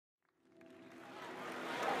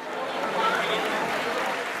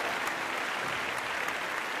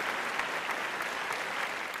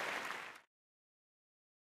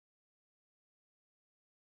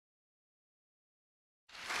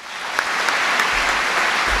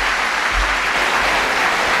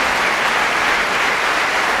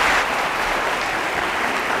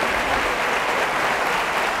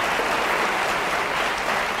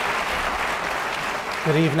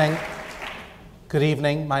Good evening. Good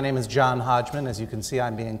evening. My name is John Hodgman. As you can see,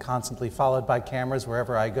 I'm being constantly followed by cameras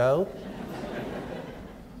wherever I go.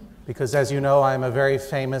 Because as you know, I'm a very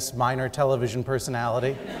famous minor television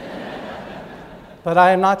personality. But I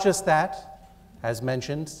am not just that. As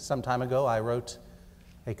mentioned some time ago, I wrote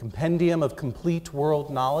a compendium of complete world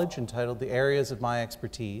knowledge entitled The Areas of My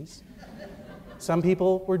Expertise. Some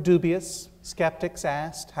people were dubious. Skeptics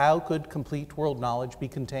asked, how could complete world knowledge be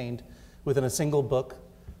contained within a single book,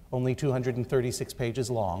 only 236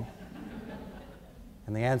 pages long?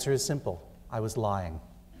 And the answer is simple. I was lying.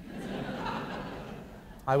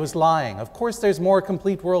 I was lying. Of course there's more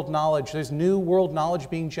complete world knowledge. There's new world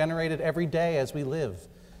knowledge being generated every day as we live.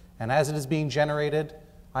 And as it is being generated,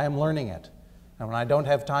 I am learning it. And when I don't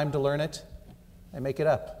have time to learn it, I make it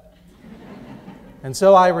up. And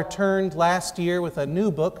so I returned last year with a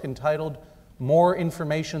new book entitled More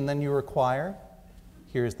Information Than You Require.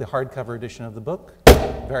 Here's the hardcover edition of the book.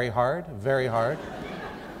 Very hard, very hard.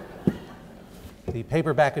 The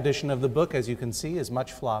paperback edition of the book, as you can see, is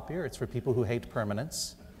much floppier. It's for people who hate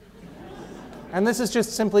permanence. And this is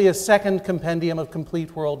just simply a second compendium of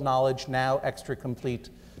complete world knowledge, now extra complete,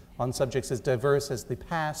 on subjects as diverse as the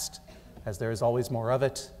past, as there is always more of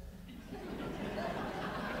it.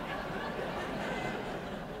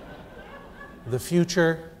 The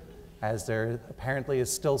future, as there apparently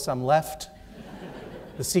is still some left.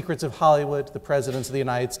 The secrets of Hollywood, the presidents of the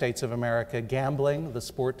United States of America, gambling, the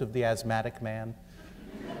sport of the asthmatic man.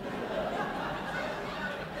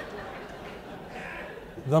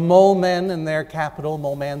 The mole men in their capital,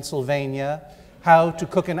 Mole-Man-Sylvania, how to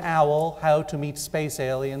cook an owl, how to meet space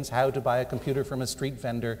aliens, how to buy a computer from a street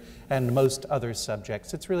vendor, and most other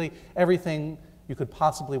subjects. It's really everything you could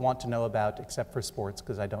possibly want to know about except for sports,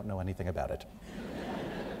 because I don't know anything about it.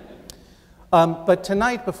 But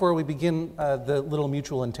tonight, before we begin the little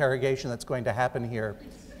mutual interrogation that's going to happen here,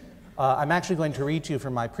 I'm actually going to read to you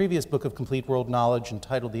from my previous book of complete world knowledge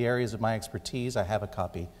entitled The Areas of My Expertise. I have a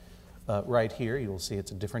copy right here. You will see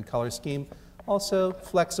it's a different color scheme. Also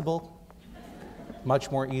flexible,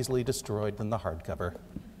 much more easily destroyed than the hardcover.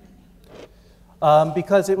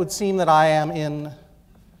 Because it would seem that I am in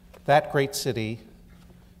that great city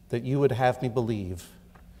that you would have me believe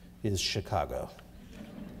is Chicago.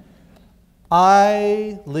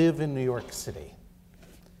 I live in New York City,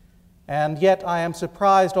 and yet I am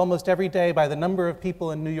surprised almost every day by the number of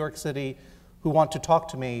people in New York City who want to talk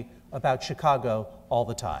to me about Chicago all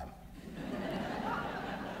the time.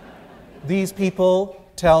 These people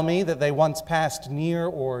tell me that they once passed near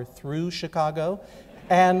or through Chicago,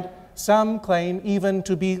 and some claim even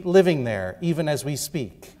to be living there, even as we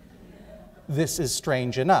speak. This is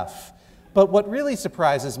strange enough. But what really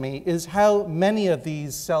surprises me is how many of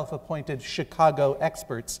these self-appointed Chicago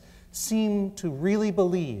experts seem to really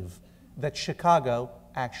believe that Chicago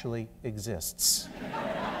actually exists.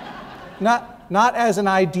 Not as an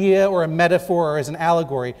idea or a metaphor or as an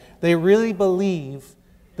allegory. They really believe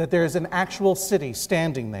that there is an actual city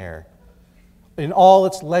standing there in all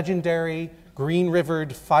its legendary,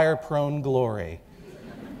 green-rivered, fire-prone glory.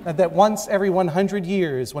 And that once every 100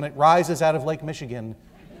 years, when it rises out of Lake Michigan,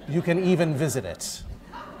 you can even visit it.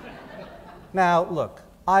 Now, look,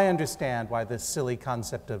 I understand why this silly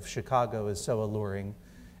concept of Chicago is so alluring.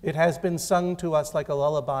 It has been sung to us like a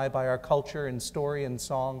lullaby by our culture and story and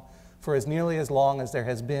song for as nearly as long as there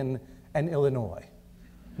has been an Illinois.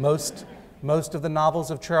 Most of the novels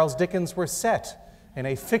of Charles Dickens were set in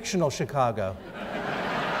a fictional Chicago.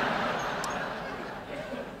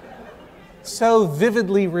 So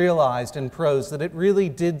vividly realized in prose that it really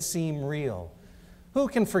did seem real. Who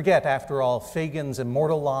can forget, after all, Fagin's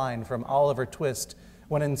immortal line from Oliver Twist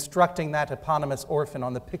when instructing that eponymous orphan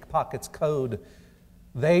on the pickpocket's code,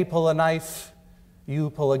 "They pull a knife, you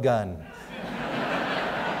pull a gun."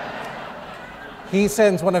 He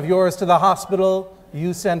sends one of yours to the hospital,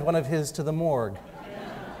 you send one of his to the morgue.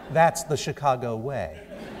 That's the Chicago way.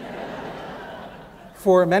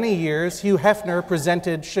 For many years, Hugh Hefner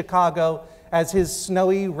presented Chicago as his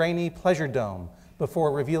snowy, rainy pleasure dome,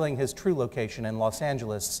 before revealing his true location in Los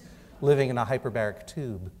Angeles, living in a hyperbaric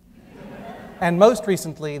tube. And most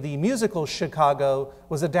recently, the musical Chicago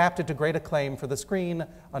was adapted to great acclaim for the screen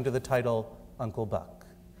under the title Uncle Buck.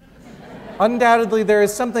 Undoubtedly, there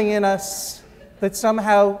is something in us that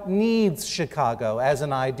somehow needs Chicago as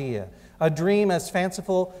an idea, a dream as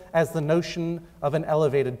fanciful as the notion of an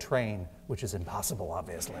elevated train, which is impossible,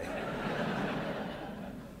 obviously.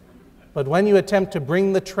 But when you attempt to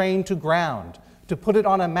bring the train to ground, to put it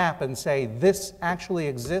on a map and say, this actually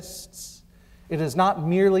exists, it is not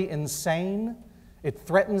merely insane, it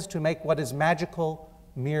threatens to make what is magical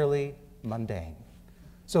merely mundane.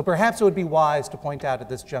 So perhaps it would be wise to point out at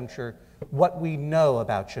this juncture what we know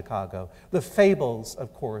about Chicago. The fables,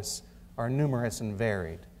 of course, are numerous and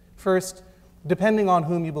varied. First, depending on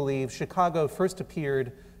whom you believe, Chicago first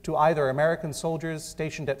appeared to either American soldiers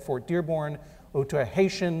stationed at Fort Dearborn or to a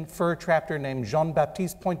Haitian fur trapper named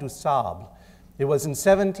Jean-Baptiste Point du Sable. It was in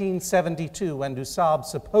 1772 when du Sable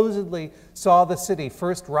supposedly saw the city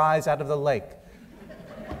first rise out of the lake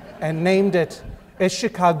and named it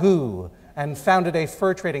Chicago and founded a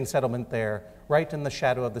fur trading settlement there, right in the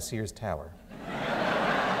shadow of the Sears Tower.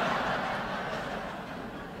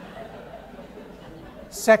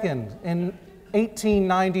 Second, in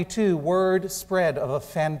 1892, word spread of a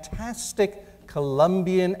fantastic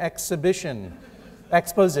Columbian exposition,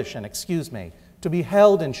 to be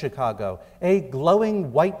held in Chicago, a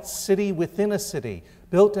glowing white city within a city,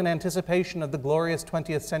 built in anticipation of the glorious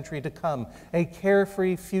 20th century to come, a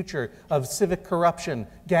carefree future of civic corruption,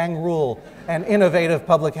 gang rule, and innovative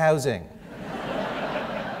public housing.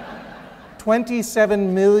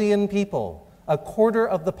 27 million people, a quarter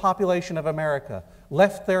of the population of America,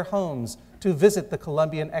 left their homes to visit the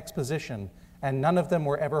Columbian Exposition, and none of them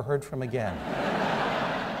were ever heard from again.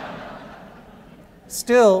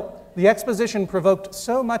 Still, the exposition provoked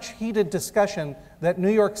so much heated discussion that New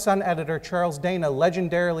York Sun editor Charles Dana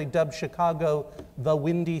legendarily dubbed Chicago the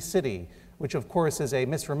Windy City, which of course is a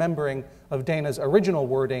misremembering of Dana's original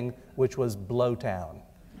wording, which was Blowtown.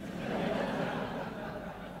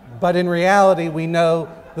 But in reality, we know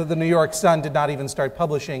that the New York Sun did not even start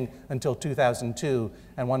publishing until 2002,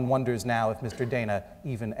 and one wonders now if Mr. Dana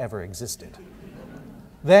even ever existed.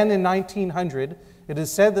 Then in 1900, it is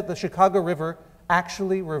said that the Chicago River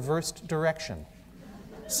actually reversed direction.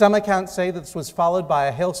 Some accounts say that this was followed by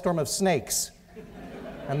a hailstorm of snakes,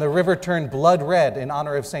 and the river turned blood red in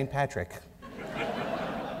honor of St. Patrick.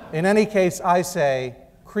 In any case, I say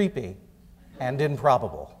creepy and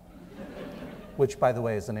improbable, which, by the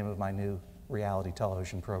way, is the name of my new reality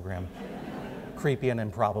television program, Creepy and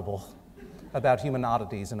Improbable, about human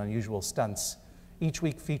oddities and unusual stunts, each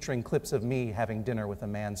week featuring clips of me having dinner with a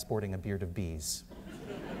man sporting a beard of bees.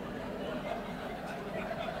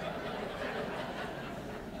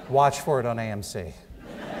 Watch for it on AMC.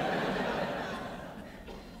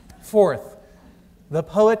 Fourth, the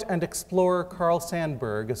poet and explorer Carl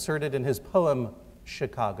Sandburg asserted in his poem,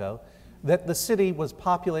 Chicago, that the city was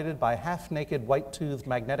populated by half-naked, white-toothed,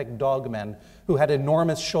 magnetic dogmen who had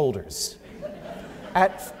enormous shoulders.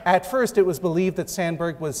 At first, it was believed that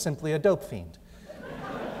Sandburg was simply a dope fiend.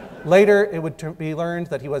 Later, it would be learned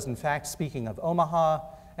that he was in fact speaking of Omaha,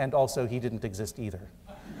 and also he didn't exist either.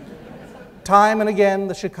 Time and again,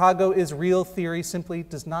 the Chicago is real theory simply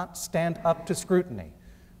does not stand up to scrutiny.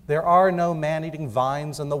 There are no man-eating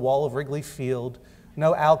vines on the wall of Wrigley Field,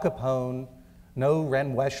 no Al Capone, no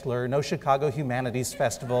Ren Weschler, no Chicago Humanities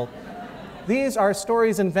Festival. These are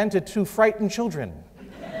stories invented to frighten children.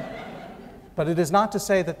 But it is not to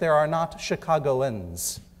say that there are not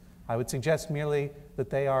Chicagoans. I would suggest merely that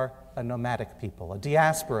they are a nomadic people, a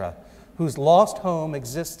diaspora, whose lost home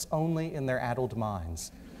exists only in their addled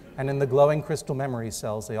minds, and in the glowing crystal memory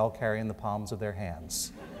cells they all carry in the palms of their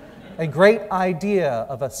hands. A great idea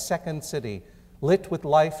of a second city, lit with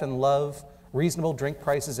life and love, reasonable drink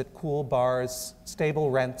prices at cool bars,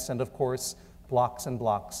 stable rents, and of course, blocks and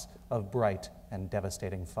blocks of bright and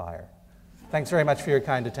devastating fire. Thanks very much for your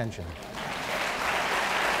kind attention.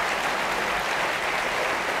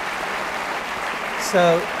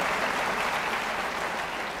 So,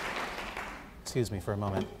 excuse me for a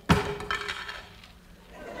moment.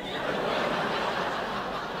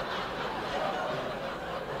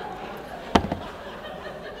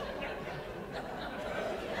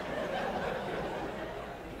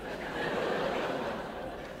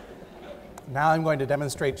 Now I'm going to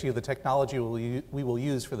demonstrate to you the technology we will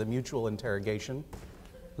use for the mutual interrogation.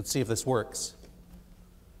 Let's see if this works.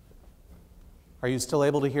 Are you still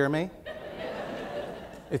able to hear me?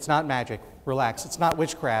 It's not magic. Relax. It's not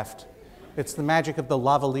witchcraft. It's the magic of the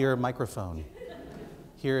lavalier microphone.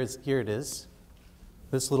 Here it is.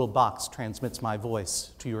 This little box transmits my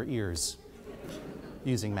voice to your ears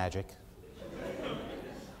using magic.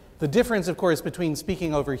 The difference, of course, between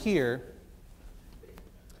speaking over here,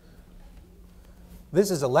 this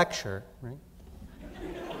is a lecture, right?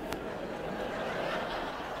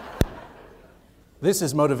 This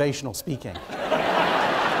is motivational speaking.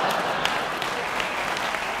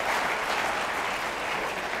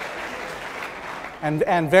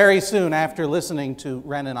 And very soon after listening to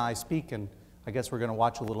Ren and I speak, and I guess we're going to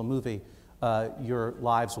watch a little movie, your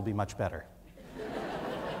lives will be much better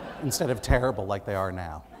instead of terrible like they are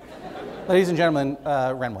now. Ladies and gentlemen,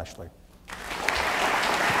 Ren Weschler.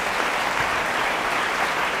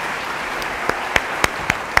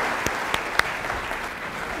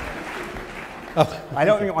 Oh. I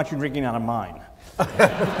don't even want you drinking out of mine. Thank you.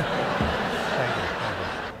 Thank you.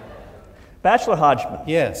 Bachelor Hodgman.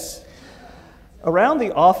 Yes. Around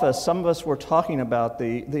the office, some of us were talking about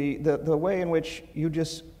the way in which you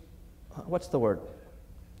just, what's the word?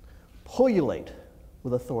 Pullulate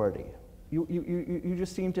with authority. You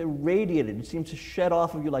just seem to radiate it. It seems to shed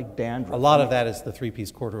off of you like dandruff. A lot of that is the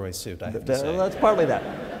three-piece corduroy suit, I have to say. That's partly that.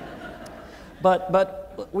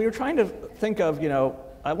 But we were trying to think of, you know,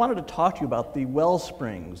 I wanted to talk to you about the well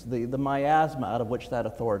springs, the miasma out of which that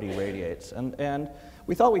authority radiates. And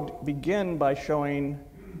we thought we'd begin by showing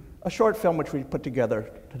a short film which we put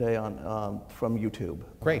together today on from YouTube.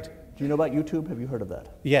 Great. Do you know about YouTube? Have you heard of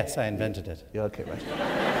that? Yes, I invented it. Yeah, okay, right.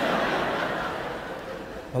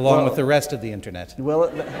 Along with the rest of the internet. Well,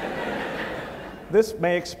 this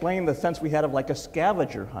may explain the sense we had of like a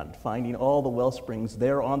scavenger hunt, finding all the well springs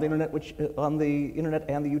there on the internet, and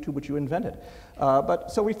the YouTube which you invented.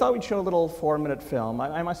 So we thought we'd show a little 4-minute film.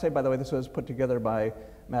 I must say, by the way, this was put together by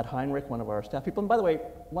Matt Heinrich, one of our staff people. And by the way,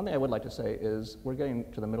 one thing I would like to say is we're getting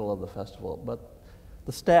to the middle of the festival, but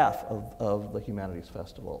the staff of the Humanities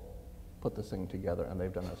Festival put this thing together, and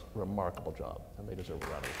they've done a remarkable job, and they deserve a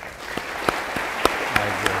round of applause. I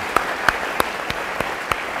agree.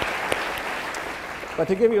 But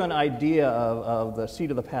to give you an idea of the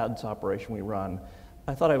seat of the pants operation we run,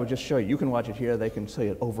 I thought I would just show you. You can watch it here. They can see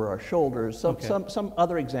it over our shoulders. Some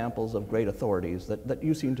other examples of great authorities that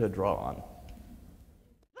you seem to draw on.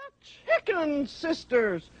 The Chicken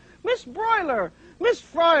Sisters, Miss Broiler, Miss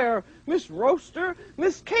Fryer, Miss Roaster,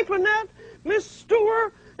 Miss Caponette, Miss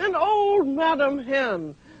Stewer, and old Madam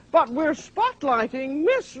Hen. But we're spotlighting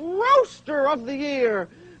Miss Roaster of the Year,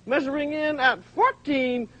 measuring in at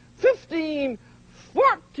 14, 15,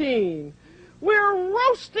 14. We're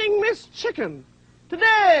roasting Miss Chicken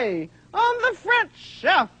today on the French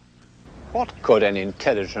Chef. What could an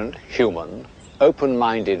intelligent, human,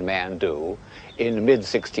 open-minded man do in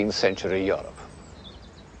mid-16th century Europe?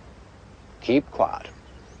 Keep quiet.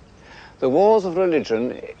 The wars of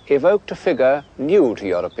religion evoked a figure new to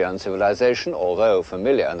European civilization, although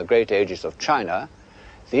familiar in the great ages of China,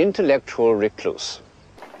 the intellectual recluse.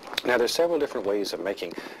 Now, there's several different ways of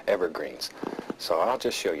making evergreens, so I'll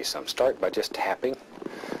just show you some. Start by just tapping.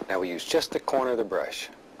 Now, we use just the corner of the brush,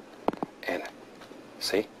 and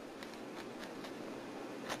see?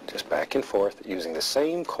 Just back and forth, using the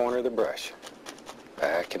same corner of the brush.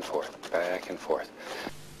 Back and forth, back and forth.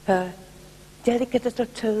 Her delicate little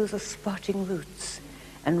toes are spotting roots,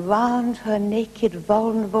 and round her naked,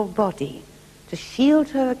 vulnerable body, to shield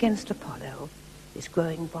her against Apollo, is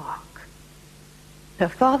growing bark. Her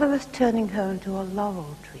father is turning her into a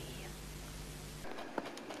laurel tree.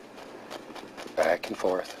 Back and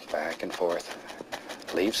forth, back and forth.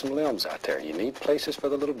 Leave some limbs out there. You need places for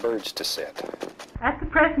the little birds to sit. At the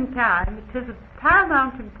present time, it is of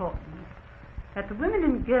paramount importance that the women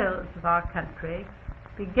and girls of our country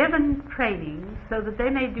be given training so that they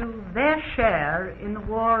may do their share in the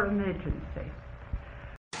war emergency.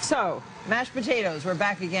 So, mashed potatoes, we're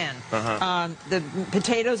back again. The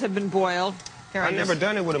potatoes have been boiled. Here, I've never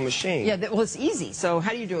done it with a machine. Yeah, well, it's easy. So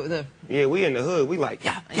how do you do it with a... Yeah, we in the hood. We like...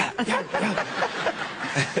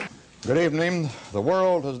 Good evening. The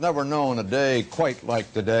world has never known a day quite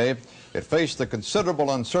like today. It faced the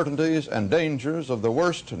considerable uncertainties and dangers of the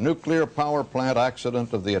worst nuclear power plant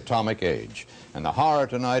accident of the atomic age. And the horror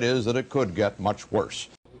tonight is that it could get much worse.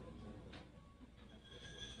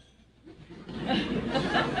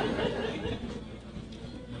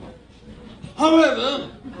 However,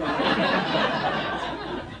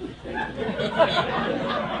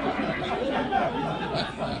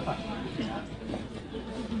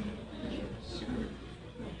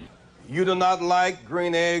 You do not like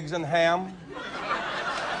green eggs and ham?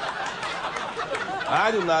 I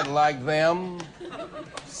do not like them.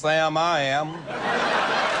 Sam, I am.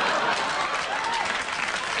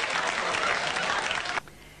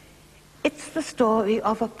 It's the story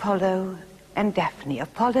of Apollo and Daphne.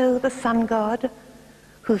 Apollo, the sun god,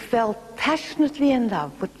 who fell passionately in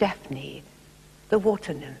love with Daphne, the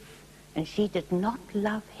water nymph, and she did not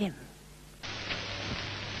love him.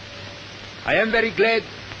 I am very glad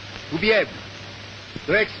to be able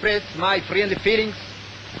to express my friendly feelings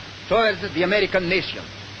towards the American nation.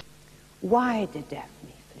 Why did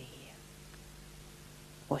Daphne flee?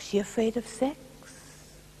 Was she afraid of sex?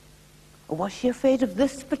 Or was she afraid of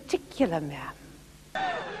this particular man?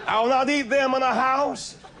 I will not eat them in a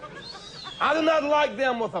house. I do not like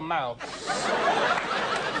them with a mouth.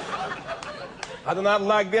 I do not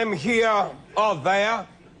like them here or there.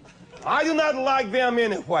 I do not like them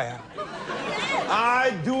anywhere.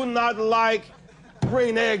 I do not like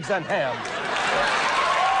green eggs and ham.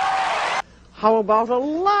 How about a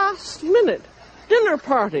last-minute dinner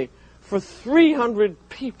party for 300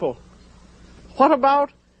 people? What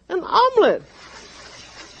about an omelet?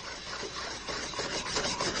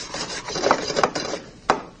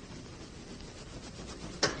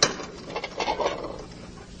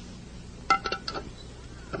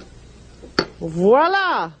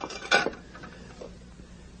 Voila!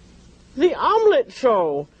 The omelet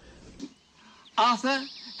show. Arthur,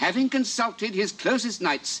 having consulted his closest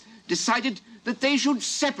knights, decided that they should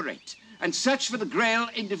separate and search for the Grail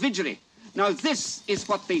individually. Now this is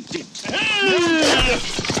what they did.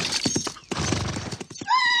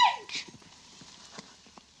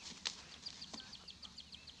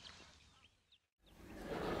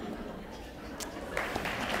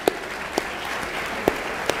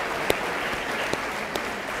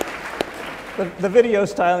 The video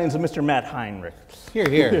stylings of Mr. Matt Heinrich. Here,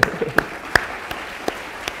 here.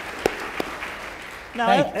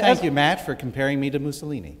 Now, thank you, Matt, for comparing me to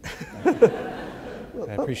Mussolini.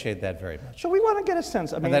 I appreciate that very much. So we want to get a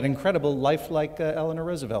sense. I mean, and that incredible lifelike Eleanor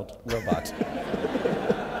Roosevelt robot.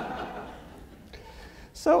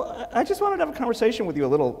 So I just wanted to have a conversation with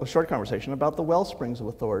you, a short conversation about the wellsprings of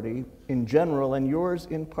authority in general and yours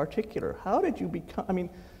in particular. How did you become? I mean,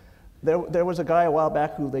 there was a guy a while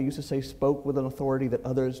back who they used to say spoke with an authority that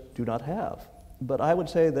others do not have. But I would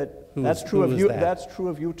say that that's true of you. That's true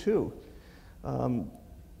of you too.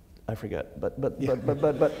 I forget, but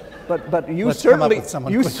you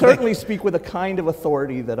certainly speak with a kind of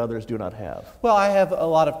authority that others do not have. Well, I have a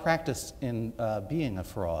lot of practice in being a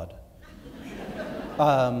fraud.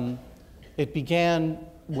 It began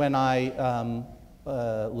when I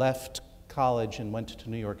left college and went to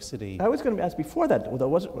New York City. I was going to ask before that,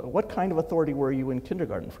 what kind of authority were you in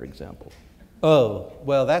kindergarten, for example? Oh,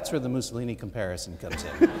 well, that's where the Mussolini comparison comes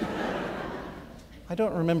in. I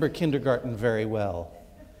don't remember kindergarten very well.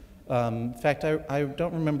 In fact, I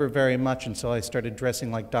don't remember very much until I started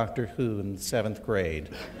dressing like Doctor Who in the 7th grade,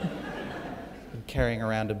 and carrying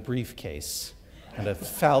around a briefcase and a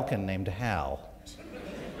falcon named Hal.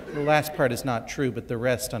 The last part is not true, but the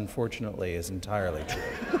rest, unfortunately, is entirely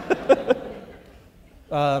true.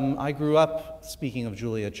 I grew up, speaking of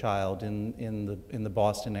Julia Child, in the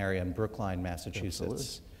Boston area, in Brookline, Massachusetts.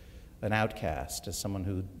 Absolutely. An outcast, as someone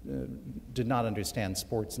who did not understand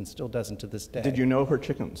sports and still doesn't to this day. Did you know her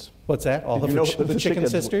chickens? What's that? All of the chicken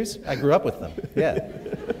sisters? I grew up with them, yeah.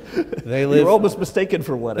 You were almost mistaken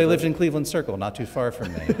for one. They lived in Cleveland Circle, not too far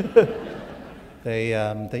from me.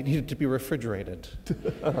 They needed to be refrigerated.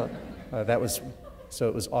 So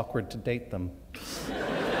it was awkward to date them.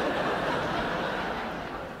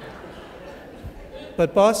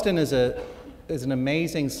 But Boston is an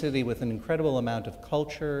amazing city with an incredible amount of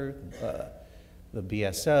culture, the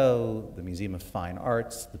BSO, the Museum of Fine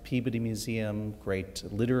Arts, the Peabody Museum, great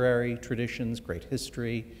literary traditions, great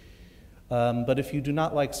history. But if you do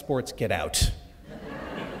not like sports, get out.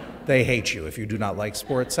 They hate you if you do not like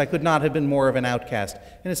sports. I could not have been more of an outcast.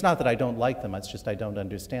 And it's not that I don't like them, it's just I don't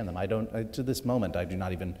understand them. To this moment, I do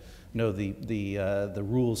not even know the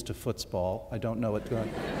rules to football. I don't know what going.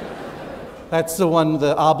 That's the one,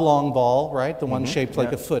 the oblong ball, right? The one shaped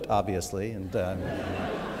like a foot, obviously. And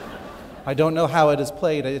I don't know how it is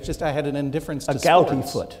played. It's just I had an indifference to sports. A gouty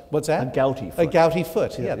foot. What's that? A gouty foot. A gouty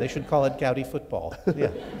foot, yeah. They should call it gouty football,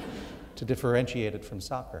 yeah, to differentiate it from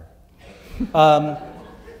soccer.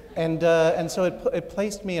 And so it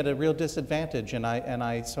placed me at a real disadvantage, and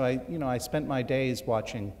I spent my days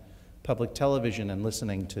watching public television and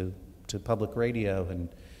listening to public radio and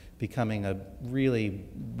becoming a really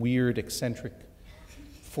weird, eccentric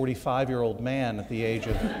 45-year-old man at the age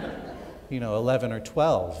of, 11 or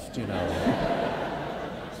 12,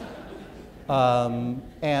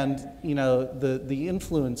 And, the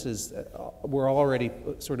influences were already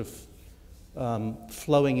sort of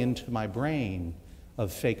flowing into my brain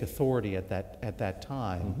of fake authority at that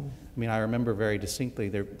time. Mm-hmm. I mean, I remember very distinctly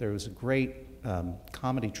there was a great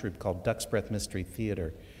comedy troupe called Duck's Breath Mystery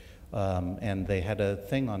Theater, and they had a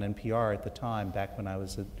thing on NPR at the time, back when I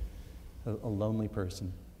was a lonely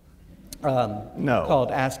person, called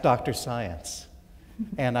Ask Dr. Science.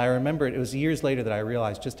 And I remember it was years later that I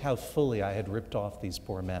realized just how fully I had ripped off these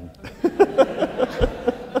poor men.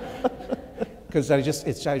 Because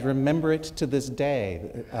I remember it to this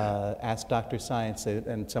day. Ask Dr. Science,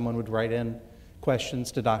 and someone would write in questions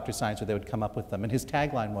to Dr. Science, or they would come up with them. And his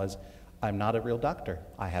tagline was, "I'm not a real doctor.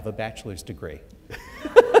 I have a bachelor's degree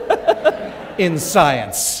in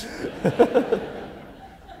science."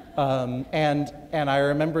 And I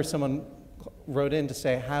remember someone wrote in to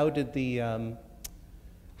say, how did the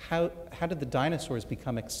dinosaurs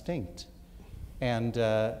become extinct? And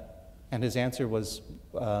his answer was,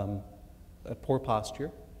 poor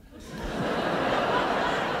posture.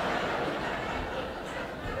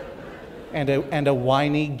 and a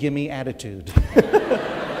whiny, gimme attitude.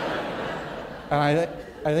 And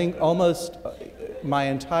I think almost my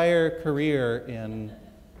entire career in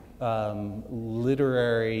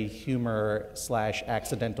literary humor /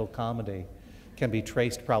 accidental comedy can be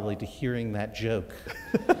traced probably to hearing that joke.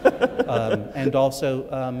 And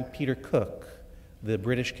also Peter Cook, the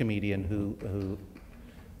British comedian who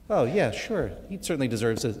oh yeah, sure, he certainly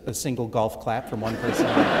deserves a single golf clap from one person.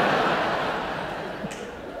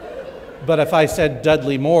 But if I said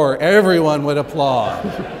Dudley Moore, everyone would applaud.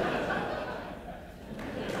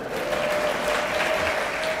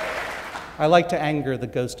 I like to anger the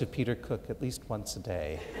ghost of Peter Cook at least once a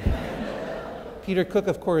day. Peter Cook,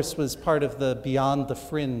 of course, was part of the Beyond the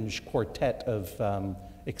Fringe quartet of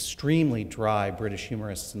extremely dry British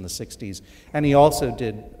humorists in the 60s. And he also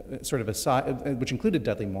did sort of a side, which included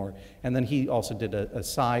Dudley Moore, and then he also did a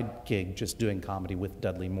side gig just doing comedy with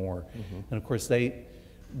Dudley Moore. And of course, they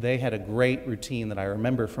had a great routine that I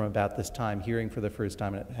remember from about this time, hearing for the first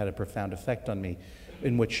time, and it had a profound effect on me,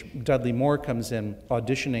 in which Dudley Moore comes in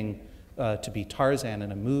auditioning to be Tarzan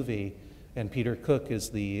in a movie, and Peter Cook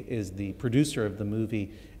is the producer of the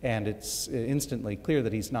movie, and it's instantly clear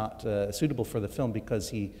that he's not suitable for the film because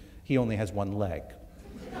he only has one leg.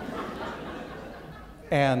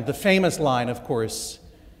 And the famous line, of course,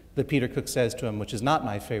 that Peter Cook says to him, which is not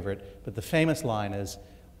my favorite, but the famous line is,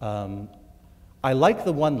 I like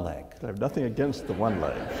the one leg. I have nothing against the one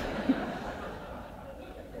leg.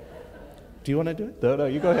 Do you want to do it? No,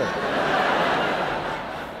 you go ahead.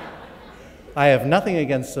 I have nothing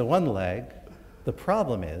against the one leg. The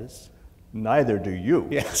problem is... Neither do you.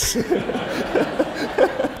 Yes.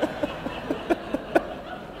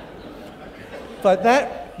 But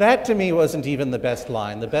that to me wasn't even the best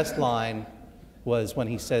line. The best line was when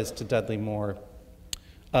he says to Dudley Moore,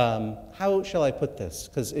 how shall I put this?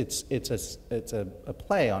 Because it's a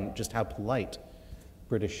play on just how polite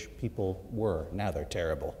British people were. Now they're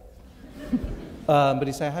terrible. But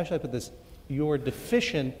he said, how shall I put this? You're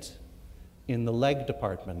deficient in the leg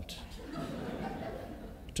department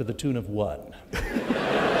to the tune of 1.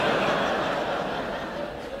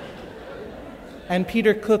 And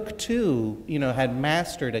Peter Cook, too, had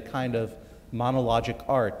mastered a kind of monologic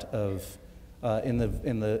art of, in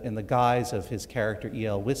the guise of his character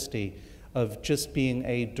E.L. Wisty, of just being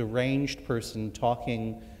a deranged person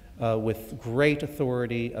talking with great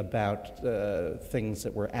authority about things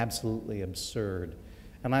that were absolutely absurd.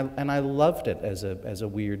 And I loved it as a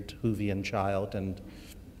weird Whovian child, and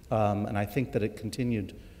I think that it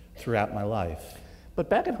continued throughout my life. But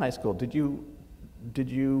back in high school, did you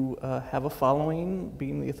have a following,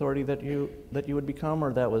 being the authority that you would become,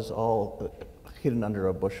 or that was all hidden under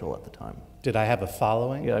a bushel at the time? Did I have a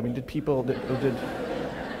following? Yeah, I mean, did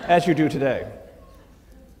as you do today?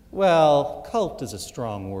 Well, cult is a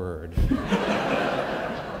strong word.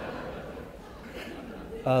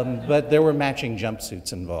 But there were matching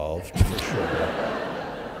jumpsuits involved, for sure.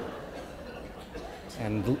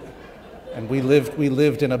 And we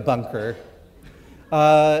lived in a bunker.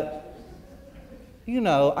 I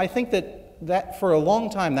think that for a long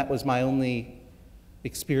time that was my only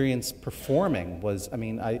experience performing.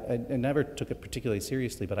 I never took it particularly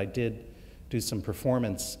seriously, but I did do some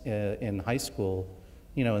performance in high school,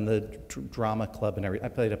 in the drama club and everything. I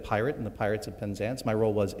played a pirate in the Pirates of Penzance. My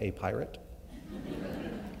role was a pirate.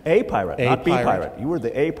 A pirate, not B pirate. You were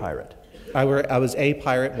the A pirate. I was a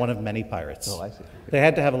pirate, one of many pirates. Oh, I see. They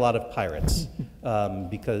had to have a lot of pirates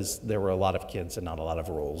because there were a lot of kids and not a lot of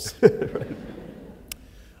roles.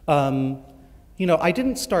 I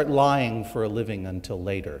didn't start lying for a living until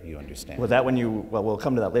later, you understand. Was that when we'll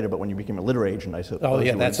come to that later, but when you became a literary agent, I suppose. Oh,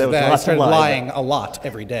 yeah, I started lying a lot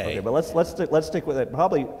every day. Okay, but let's stick with it.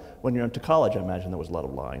 Probably when you went to college, I imagine there was a lot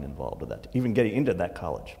of lying involved with that, even getting into that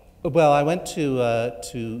college. Well, I went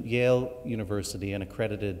to Yale University, an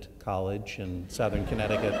accredited college in southern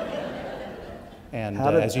Connecticut, and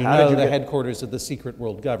as you know, the headquarters of the secret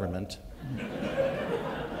world government.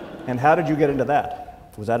 And how did you get into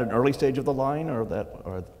that? Was that an early stage of the line, or that?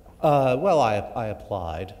 Well, I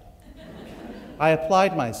applied. I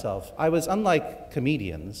applied myself. I was, unlike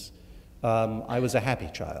comedians, I was a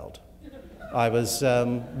happy child. I was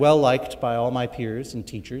well liked by all my peers and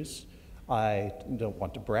teachers. I don't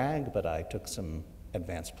want to brag, but I took some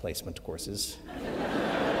advanced placement courses.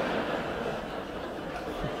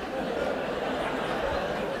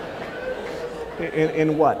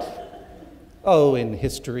 In what? Oh, in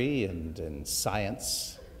history and in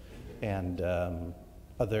science and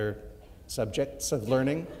other subjects of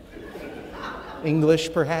learning.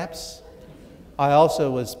 English, perhaps. I also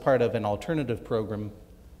was part of an alternative program,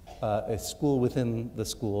 a school within the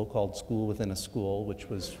school called School Within a School, which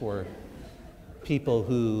was for people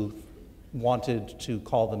who wanted to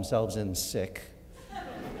call themselves in sick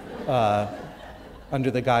under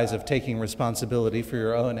the guise of taking responsibility for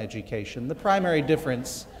your own education. The primary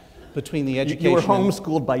difference between the education... You were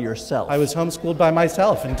homeschooled by yourself. I was homeschooled by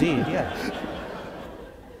myself, indeed, yeah.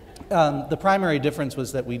 The primary difference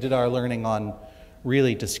was that we did our learning on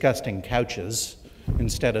really disgusting couches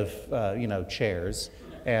instead of, chairs.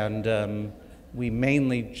 And we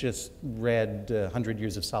mainly just read 100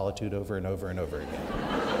 Years of Solitude over and over and over again.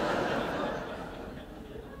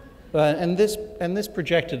 And this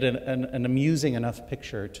projected an amusing enough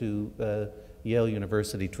picture to Yale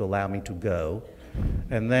University to allow me to go.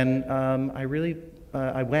 And then I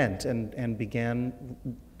went and began,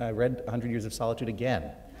 I read 100 Years of Solitude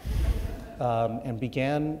again. And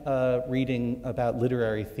began reading about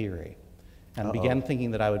literary theory, and began thinking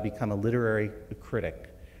that I would become a literary critic.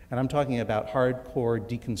 And I'm talking about hardcore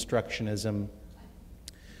deconstructionism,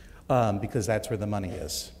 because that's where the money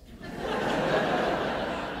is.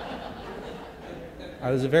 I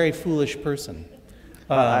was a very foolish person.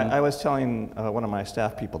 I was telling one of my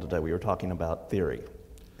staff people today, we were talking about theory.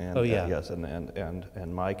 And, yes,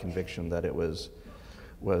 and my conviction that it was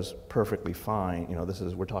perfectly fine.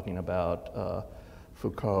 We're talking about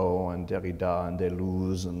Foucault and Derrida and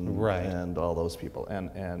Deleuze and all those people.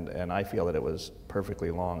 And I feel that it was perfectly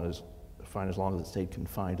fine as long as it stayed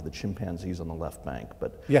confined to the chimpanzees on the left bank.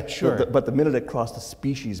 But yeah, sure. But the minute it crossed the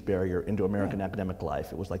species barrier into American academic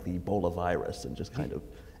life, it was like the Ebola virus and just kind of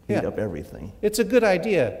ate up everything. It's a good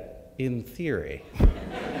idea in theory.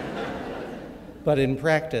 But in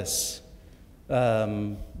practice,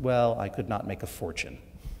 I could not make a fortune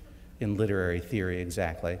in literary theory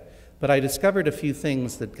exactly. But I discovered a few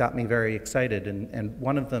things that got me very excited, and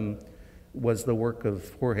one of them was the work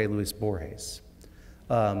of Jorge Luis Borges,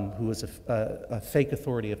 who was a fake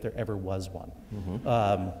authority if there ever was one.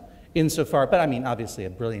 Insofar, but I mean, obviously a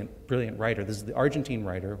brilliant writer. This is the Argentine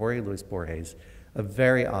writer, Jorge Luis Borges, a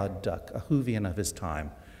very odd duck, a Whovian of his time,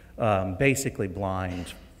 basically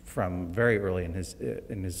blind from very early in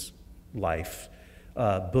his life,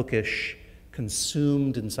 bookish,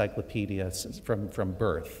 consumed encyclopedia from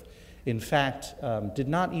birth. In fact, did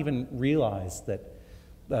not even realize that,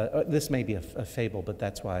 this may be a fable, but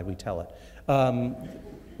that's why we tell it.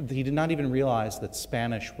 He did not even realize that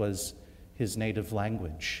Spanish was his native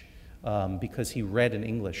language, because he read in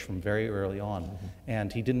English from very early on,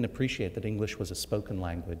 and he didn't appreciate that English was a spoken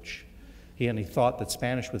language. He thought that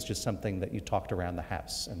Spanish was just something that you talked around the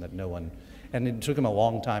house, and that no one, and it took him a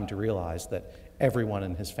long time to realize that everyone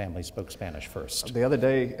in his family spoke Spanish first. The other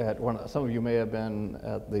day, some of you may have been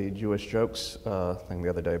at the Jewish Jokes thing the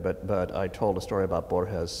other day, but I told a story about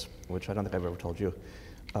Borges, which I don't think I've ever told you,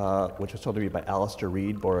 which was told to me by Alistair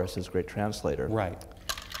Reid, Borges' great translator. Right.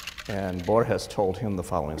 And Borges told him the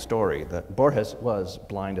following story, that Borges was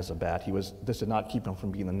blind as a bat. This did not keep him from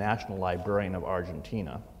being the national librarian of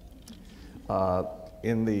Argentina.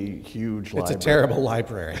 In the huge library. It's a terrible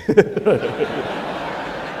library.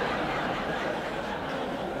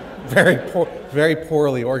 Very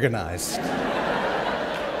poorly organized.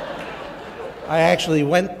 I actually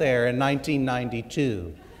went there in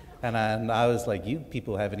 1992, and I was like, you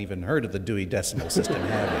people haven't even heard of the Dewey Decimal System,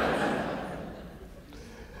 have you?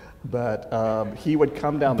 But he would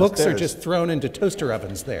come down the stairs. Books are just thrown into toaster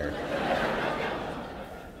ovens there.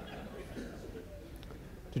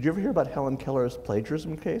 Did you ever hear about Helen Keller's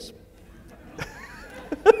plagiarism case?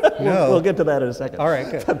 No. We'll get to that in a second. All right,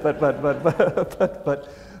 good.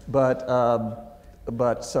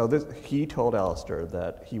 But so he told Alistair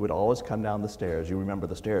that he would always come down the stairs. You remember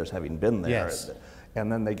the stairs, having been there. Yes. And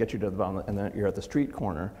then they get you to the bottom, and then you're at the street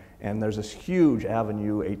corner, and there's this huge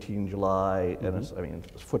avenue, 18 July, and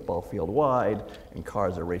it's football field wide, and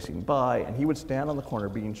cars are racing by, and he would stand on the corner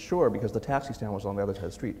being sure, because the taxi stand was on the other side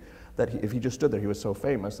of the street, that if he just stood there, he was so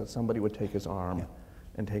famous that somebody would take his arm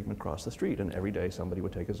and take him across the street, and every day somebody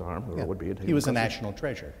would take his arm, whoever it would be, and take He him was a across the national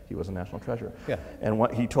treasure. He was a national treasure. Yeah.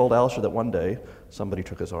 And he told Alistair that one day somebody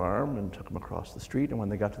took his arm and took him across the street, and when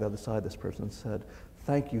they got to the other side, this person said,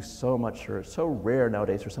 "Thank you so much, sir. It's so rare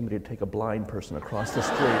nowadays for somebody to take a blind person across the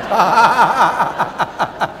street."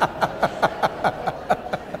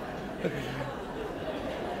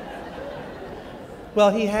 Well,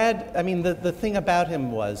 he had, I mean, the thing about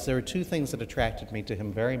him was, there were two things that attracted me to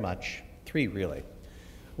him very much, three really.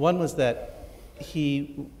 One was that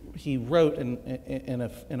he wrote in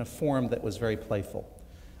a form that was very playful.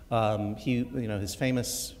 His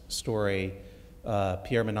famous story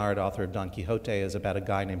Pierre Menard, author of Don Quixote, is about a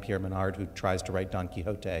guy named Pierre Menard who tries to write Don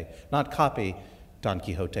Quixote, not copy Don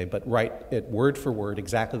Quixote, but write it word for word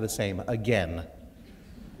exactly the same again,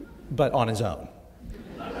 but on his own.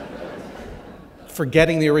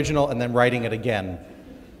 Forgetting the original and then writing it again.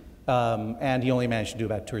 And he only managed to do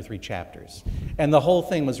about 2 or 3 chapters. And the whole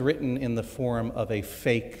thing was written in the form of a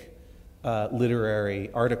fake literary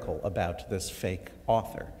article about this fake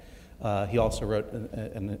author. He also wrote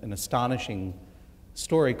an astonishing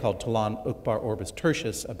story called Talan Ukbar Orbis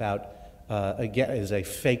Tertius about, again, is a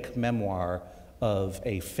fake memoir of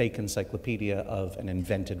a fake encyclopedia of an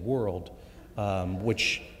invented world,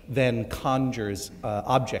 which then conjures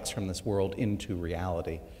objects from this world into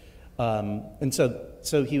reality. And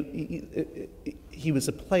so he was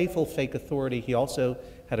a playful fake authority. He also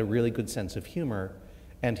had a really good sense of humor,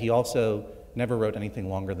 and he also never wrote anything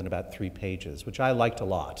longer than about 3 pages, which I liked a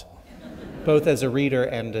lot, both as a reader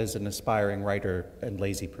and as an aspiring writer and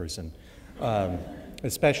lazy person.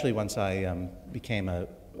 Especially once I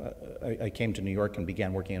I came to New York and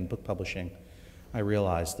began working in book publishing, I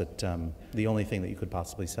realized that the only thing that you could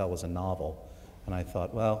possibly sell was a novel. And I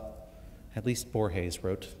thought, well, at least Borges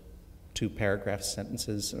wrote 2-paragraph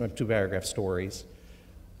sentences, 2-paragraph stories.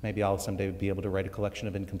 Maybe I'll someday be able to write a collection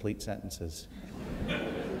of incomplete sentences.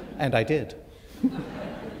 And I did.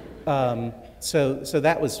 So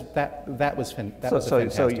that was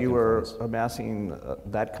fantastic. So you were amassing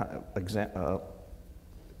that kind of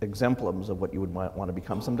exemplums of what you would want to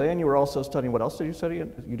become someday, and you were also studying. What else did you study?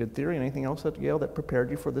 You did theory. Anything else at Yale that prepared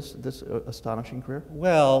you for this astonishing career?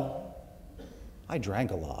 Well, I drank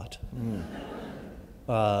a lot. And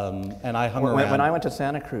I hung around. When I went to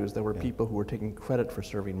Santa Cruz, there were people who were taking credit for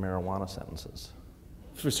serving marijuana sentences.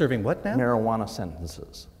 For serving what now? Marijuana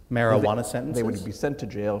sentences. Marijuana sentences? They would be sent to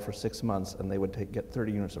jail for 6 months, and they would get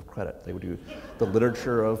 30 units of credit. They would do the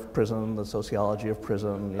literature of prison, the sociology of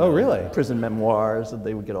prison. Really? Prison memoirs, and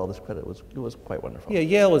they would get all this credit. It was quite wonderful. Yeah,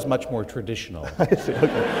 Yale was much more traditional. I see,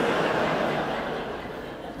 okay.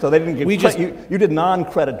 So they didn't get you did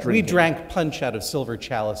non-credit drinking. We drank punch out of silver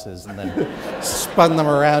chalices and then spun them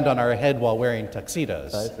around on our head while wearing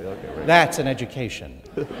tuxedos. I see, okay, right. That's an education.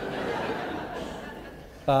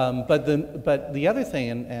 But the other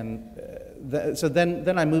thing, so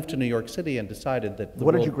then I moved to New York City and decided that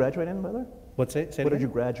What did you graduate in, by the way? What's it? What did you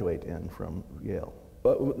graduate in from Yale?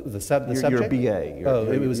 The subject? Your BA.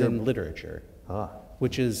 It was in literature. Ah.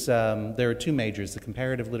 Which is, there are 2 majors, the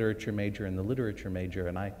comparative literature major and the literature major,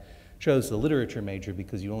 and I chose the literature major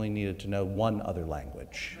because you only needed to know 1 other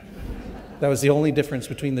language. That was the only difference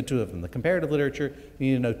between the 2 of them. The comparative literature,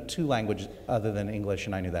 you needed to know 2 languages other than English,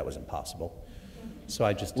 and I knew that was impossible. So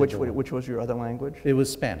I just did Which was your other language? It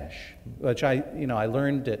was Spanish, which I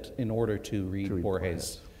learned it in order to read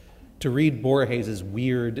Borges. To read Borges's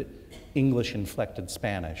weird English-inflected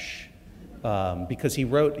Spanish. Because he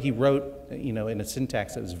wrote, in a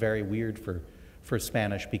syntax that was very weird for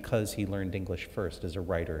Spanish because he learned English first as a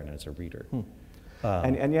writer and as a reader.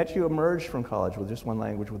 And yet you emerged from college with just 1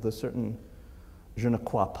 language with a certain je ne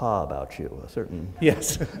crois pas about you, a certain...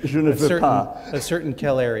 Yes, je ne veux pas. A certain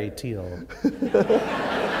Keller Teal.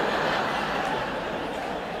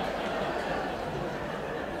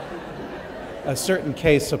 A certain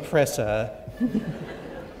que suppressa.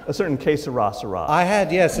 A certain que sera. I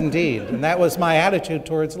had, yes, indeed, and that was my attitude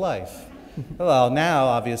towards life. Well, now,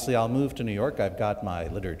 obviously, I'll move to New York. I've got my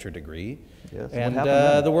literature degree, yes. And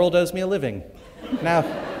the world owes me a living. Now,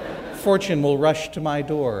 fortune will rush to my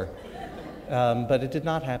door. But it did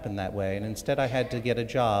not happen that way, and instead I had to get a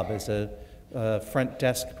job as a front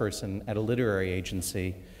desk person at a literary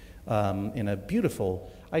agency in a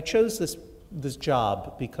beautiful... I chose this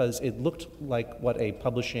job because it looked like what a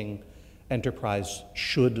publishing enterprise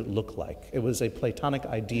should look like. It was a Platonic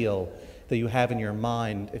ideal that you have in your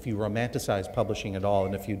mind if you romanticize publishing at all,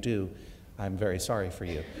 and if you do, I'm very sorry for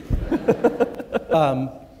you.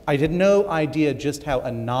 I had no idea just how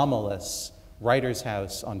anomalous Writer's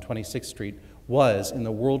House on 26th Street was in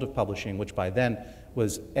the world of publishing, which by then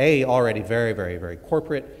was A, already very, very, very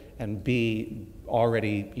corporate, and B,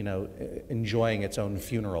 already, enjoying its own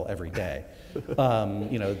funeral every day.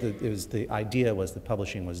 The idea was that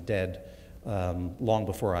publishing was dead long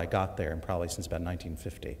before I got there, and probably since about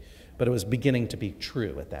 1950. But it was beginning to be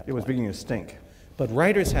true at that point. It was beginning to stink. But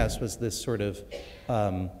Writer's House was this sort of,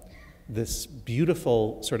 this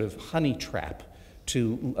beautiful sort of honey trap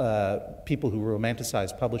to people who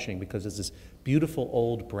romanticize publishing, because there's this beautiful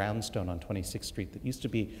old brownstone on 26th Street that used to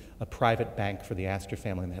be a private bank for the Astor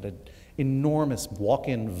family, and had an enormous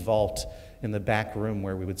walk-in vault in the back room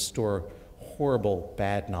where we would store horrible,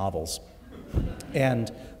 bad novels.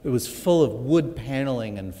 And it was full of wood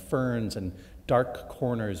paneling and ferns and dark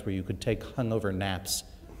corners where you could take hungover naps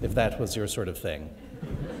if that was your sort of thing.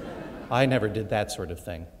 I never did that sort of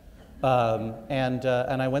thing. And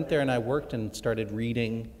I went there and I worked and started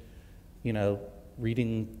reading,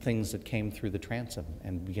 reading things that came through the transom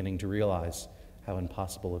and beginning to realize how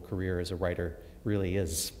impossible a career as a writer really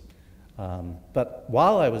is. But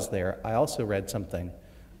while I was there, I also read something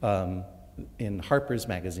in Harper's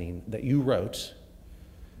Magazine that you wrote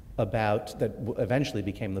about, that eventually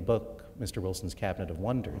became the book, Mr. Wilson's Cabinet of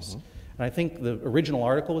Wonders. And I think the original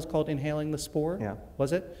article was called Inhaling the Spore,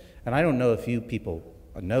 was it? And I don't know if you people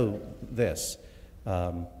know this,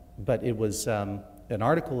 but it was an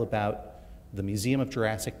article about the Museum of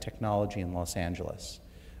Jurassic Technology in Los Angeles,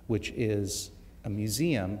 which is a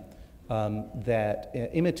museum that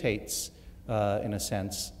imitates, in a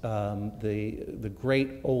sense, the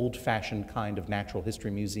great old-fashioned kind of natural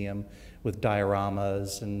history museum with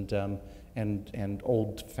dioramas and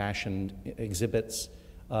old-fashioned exhibits,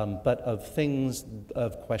 but of things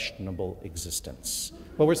of questionable existence.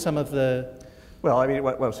 What were some of the... Well, I mean,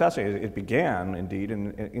 what was fascinating is it began, indeed,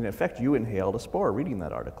 and in effect, you inhaled a spore reading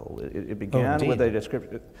that article. It began with a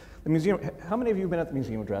description. The museum, how many of you have been at the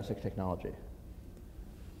Museum of Jurassic Technology?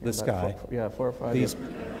 This guy. 4 or 5 years.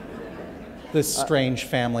 This strange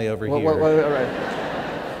family over here.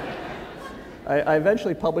 I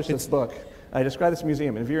eventually published this book. I describe this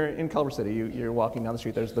museum. If you're in Culver City, you're walking down the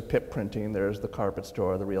street, there's the Pip Printing, there's the carpet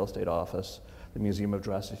store, the real estate office, the Museum of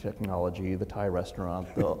Jurassic Technology, the Thai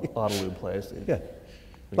restaurant, the Autolube place. Yeah,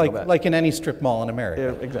 like in any strip mall in America.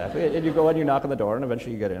 Yeah, exactly. And you go and you knock on the door, and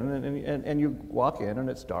eventually you get in, and you walk in, and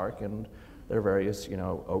it's dark, and there are various,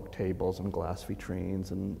 oak tables and glass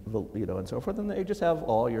vitrines and, and so forth, and they just have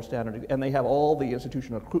all your standard, and they have all the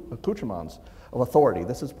institutional accoutrements of authority.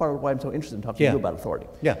 This is part of why I'm so interested in talking to you about authority.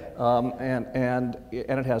 Yeah. And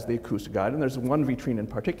it has the acoustic guide, and there's one vitrine in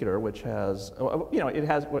particular which has, it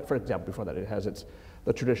has, for example, before that, it has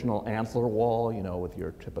the traditional antler wall, with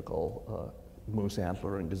your typical moose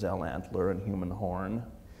antler and gazelle antler and human horn.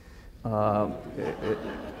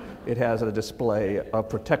 It has a display of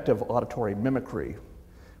protective auditory mimicry,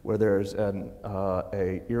 where there's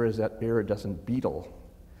a iridescent beetle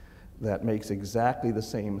that makes exactly the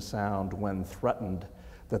same sound when threatened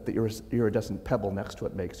that the iridescent pebble next to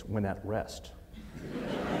it makes when at rest.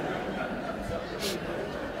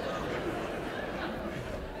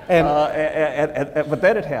 But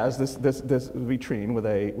then it has this vitrine with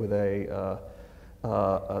a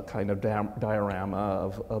kind of diorama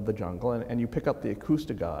of the jungle, and you pick up the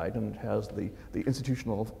acoustic guide, and it has the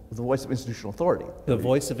voice of institutional authority. The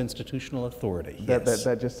voice of institutional authority.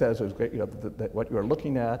 That just says that what you are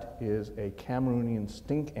looking at is a Cameroonian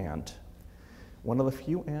stink ant, one of the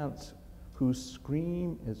few ants whose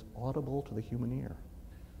scream is audible to the human ear.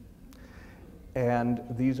 And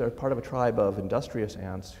these are part of a tribe of industrious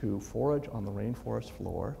ants who forage on the rainforest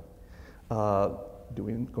floor,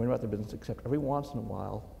 going about their business, except every once in a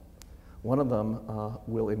while, one of them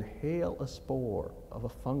will inhale a spore of a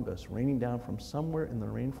fungus raining down from somewhere in the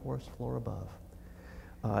rainforest floor above.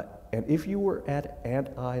 And if you were at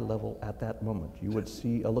ant eye level at that moment, you would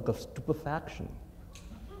see a look of stupefaction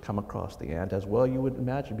come across the ant, as well you would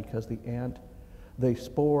imagine, because the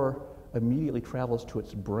spore immediately travels to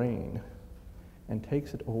its brain and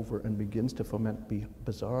takes it over and begins to foment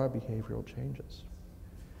bizarre behavioral changes.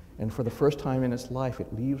 And for the first time in its life,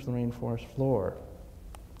 it leaves the rainforest floor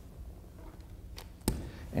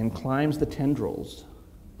and climbs the tendrils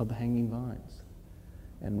of the hanging vines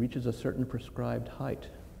and reaches a certain prescribed height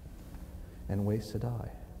and wastes to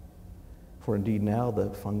die. For indeed now the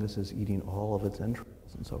fungus is eating all of its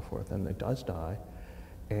entrails and so forth, and it does die.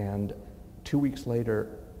 And 2 weeks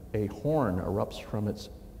later, a horn erupts from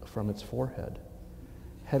its forehead,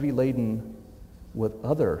 heavy laden with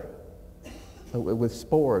with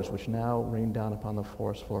spores which now rain down upon the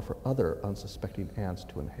forest floor for other unsuspecting ants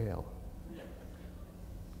to inhale.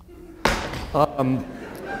 And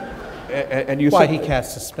why he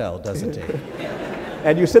casts a spell, doesn't he?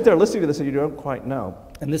 And you sit there listening to this and you don't quite know.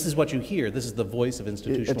 And this is what you hear. This is the voice of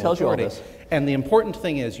institutional it tells authority. You all this. And the important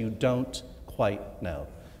thing is you don't quite know.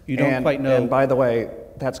 You don't quite know. And by the way,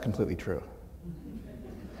 that's completely true.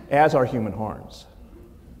 As are human horns.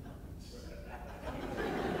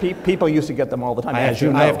 People used to get them all the time, as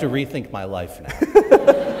you know. I have to rethink my life now.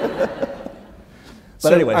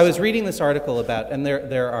 But anyways, I was reading this article about, and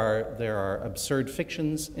there are absurd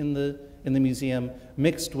fictions in the museum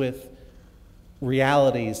mixed with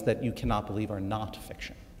realities that you cannot believe are not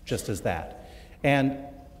fiction, just as that. And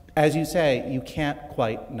as you say, you can't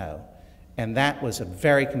quite know. And that was a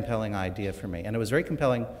very compelling idea for me. And it was a very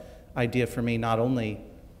compelling idea for me not only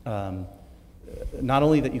not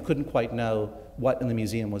only that you couldn't quite know what in the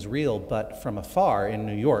museum was real, but from afar in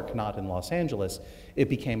New York, not in Los Angeles, it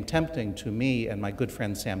became tempting to me and my good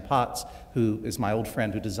friend Sam Potts, who is my old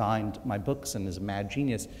friend who designed my books and is a mad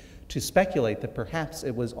genius, to speculate that perhaps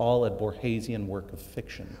it was all a Borgesian work of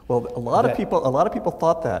fiction. Well, a lot of people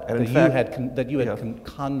thought that, and in fact, that you had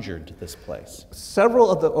conjured this place. Several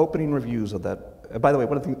of the opening reviews of that. By the way,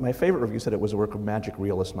 my favorite review said it was a work of magic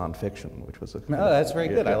realist nonfiction, which was a. Oh, that's very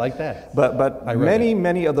good. I like that. But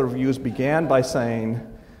many of the reviews began by saying,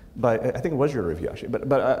 I think it was your review actually,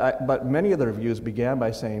 but many of the reviews began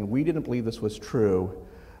by saying we didn't believe this was true,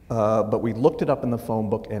 but we looked it up in the phone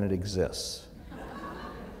book and it exists.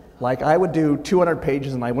 Like I would do 200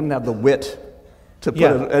 pages and I wouldn't have the wit to put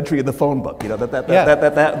an entry in the phone book. You know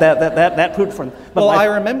that proved for. Well, I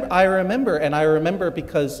remember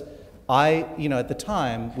because at the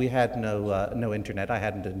time we had no internet. I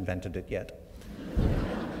hadn't invented it yet.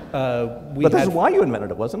 But this is why you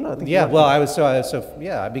invented it, wasn't it? I think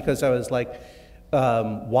because I was like,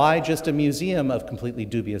 why just a museum of completely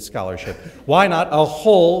dubious scholarship? Why not a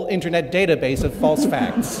whole internet database of false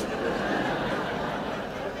facts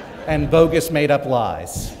and bogus made-up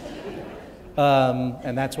lies?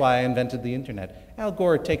 And that's why I invented the internet. Al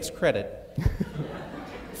Gore takes credit.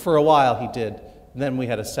 For a while he did. Then we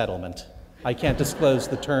had a settlement. I can't disclose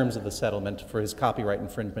the terms of the settlement for his copyright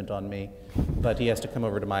infringement on me, but he has to come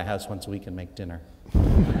over to my house once a week and make dinner.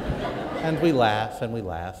 And we laugh and we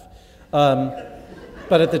laugh. But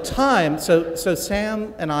at the time, so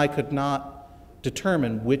Sam and I could not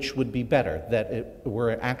determine which would be better, that it were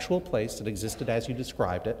an actual place that existed as you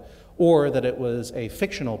described it, or that it was a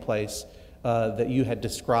fictional place that you had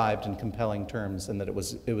described in compelling terms, and that it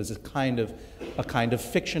was a kind of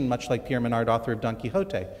fiction, much like Pierre Menard, author of Don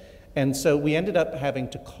Quixote. And so we ended up having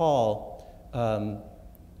to call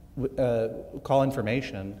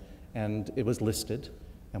information, and it was listed,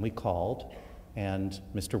 and we called, and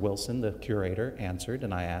Mr. Wilson, the curator, answered,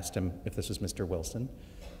 and I asked him if this was Mr. Wilson,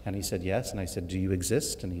 and he said yes, and I said, do you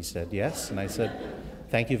exist? And he said yes, and I said,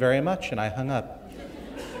 thank you very much, and I hung up.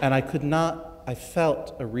 And I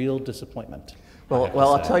felt a real disappointment. Well,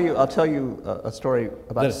 I'll tell you a story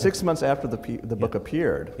about 6 months after the book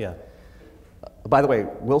appeared. Yeah. By the way,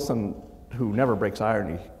 Wilson, who never breaks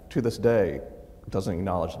irony, to this day doesn't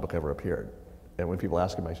acknowledge the book ever appeared. And when people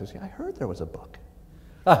ask him, he says, "Yeah, I heard there was a book."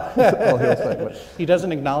 He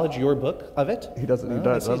doesn't acknowledge your book of it? He doesn't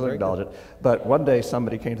acknowledge it. But one day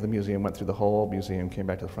somebody came to the museum, went through the whole museum, came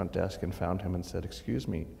back to the front desk and found him and said, "Excuse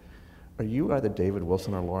me, are you either David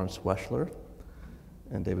Wilson or Lawrence Weschler?"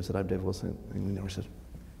 And David said, "I'm David Wilson." And he never said,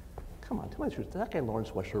 "Come on, tell me the truth. Does that guy Lawrence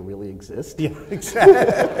Weschler really exist?" Yeah,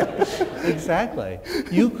 exactly. Exactly.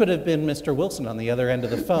 You could have been Mr. Wilson on the other end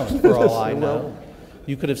of the phone, for all I know.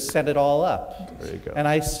 You could have set it all up. There you go. And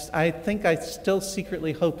I think I still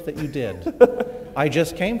secretly hope that you did. I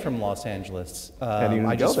just came from Los Angeles.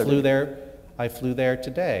 I just flew there. I flew there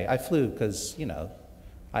today. I flew because, you know,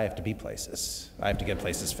 I have to be places. I have to get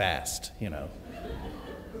places fast, you know.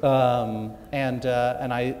 And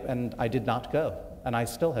I did not go, and I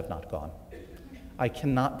still have not gone. I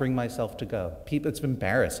cannot bring myself to go. It's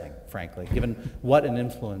embarrassing, frankly, given what an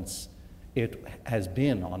influence it has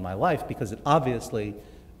been on my life, because it obviously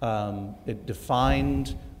it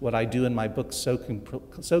defined what I do in my books so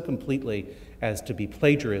completely as to be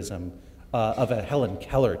plagiarism of a Helen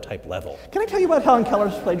Keller type level. Can I tell you about Helen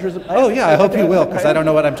Keller's plagiarism? Oh yeah, I hope you will, because I don't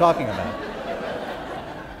know what I'm talking about.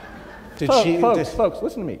 Folks,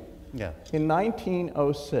 listen to me. Yeah. In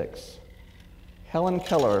 1906, Helen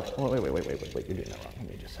Keller. Oh, wait, you're doing that wrong. Let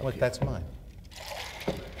me just. Look, that's mine.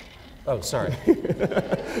 Oh, sorry. In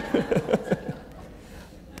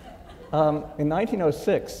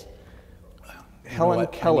 1906, Helen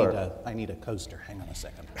Keller. I need a coaster. Hang on a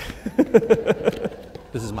second.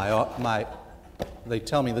 This is my. They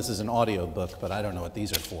tell me this is an audio book, but I don't know what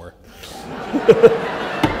these are for.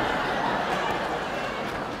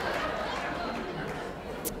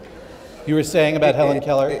 You were saying about Helen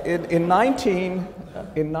Keller? In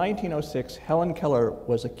 1906, Helen Keller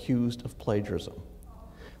was accused of plagiarism.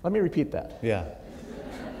 Let me repeat that. Yeah.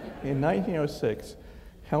 In 1906,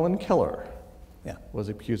 Helen Keller was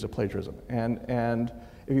accused of plagiarism. And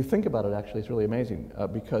if you think about it, actually, it's really amazing,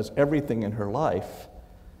 because everything in her life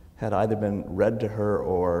had either been read to her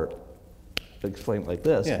or explained like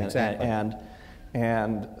this. Yeah, exactly.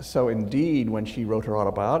 And so indeed, when she wrote her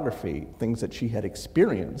autobiography, things that she had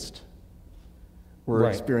experienced were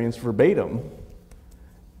experienced verbatim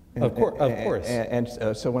Of course.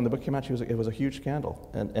 So when the book came out, it was a huge scandal.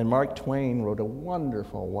 And Mark Twain wrote a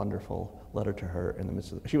wonderful, wonderful letter to her in the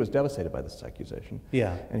midst of she was devastated by this accusation.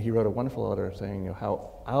 Yeah. And he wrote a wonderful letter saying how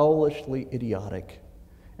owlishly idiotic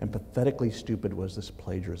and pathetically stupid was this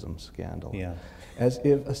plagiarism scandal. Yeah. As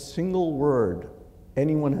if a single word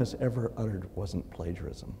anyone has ever uttered wasn't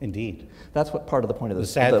plagiarism. Indeed. That's what part of the point of this.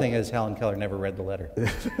 The sad thing is Helen Keller never read the letter.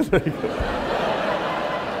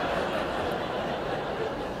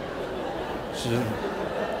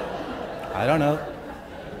 I don't know.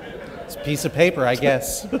 It's a piece of paper, I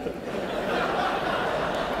guess.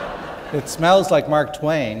 It smells like Mark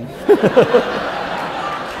Twain.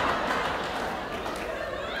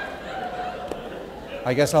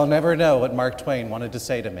 I guess I'll never know what Mark Twain wanted to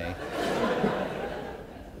say to me.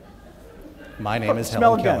 My name is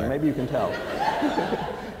Smell Helen again. Keller. Maybe you can tell.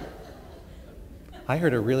 I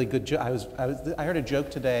heard a really good joke. I heard a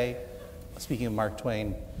joke today, speaking of Mark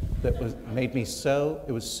Twain, that made me so,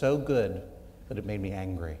 it was so good that it made me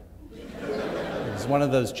angry. It was one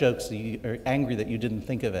of those jokes that you are angry that you didn't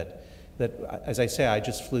think of it. That, as I say, I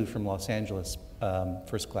just flew from Los Angeles,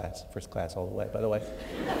 first class all the way, by the way,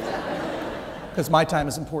 because my time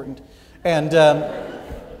is important. And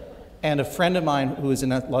a friend of mine who was in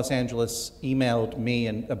Los Angeles emailed me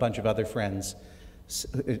and a bunch of other friends.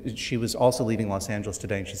 She was also leaving Los Angeles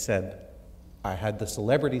today, and she said, I had the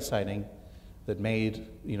celebrity sighting that made,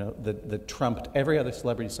 that trumped every other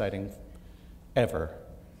celebrity sighting ever.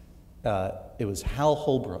 It was Hal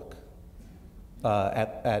Holbrook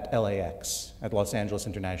at LAX, at Los Angeles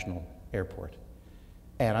International Airport.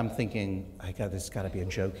 And I'm thinking, there's got to be a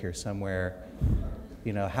joke here somewhere.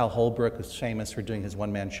 Hal Holbrook was famous for doing his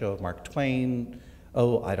one-man show of Mark Twain.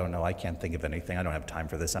 Oh, I don't know, I can't think of anything. I don't have time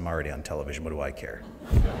for this. I'm already on television. What do I care?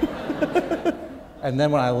 And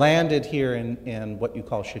then when I landed here in what you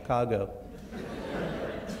call Chicago,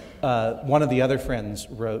 one of the other friends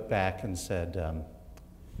wrote back and said,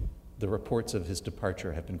 the reports of his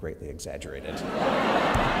departure have been greatly exaggerated.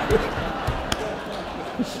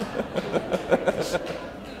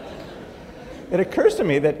 It occurs to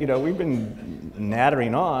me that, we've been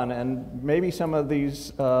nattering on, and maybe some of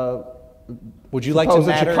these would you like to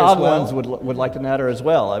natter Chicagoans as well? would like to natter as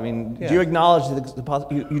well. I mean, Yeah. do you acknowledge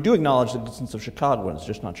you do acknowledge the existence of Chicagoans,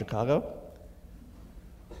 just not Chicago?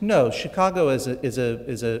 No, Chicago is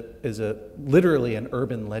a literally an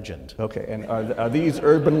urban legend. Okay, and are these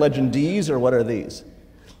urban legendees, or what are these?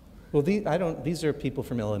 Well, these are people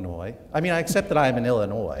from Illinois. I mean, I accept that I am in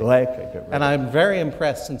Illinois. Okay, good. And I'm very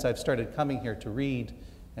impressed since I've started coming here to read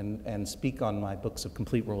and speak on my books of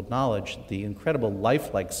complete world knowledge, the incredible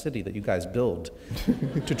lifelike city that you guys build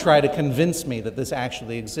to try to convince me that this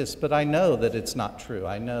actually exists. But I know that it's not true.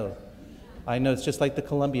 I know it's just like the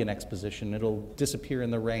Columbian Exposition. It'll disappear in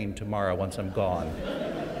the rain tomorrow once I'm gone.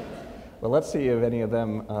 Well, let's see if any of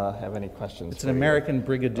them have any questions. It's an American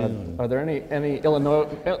brigadoon. Are there any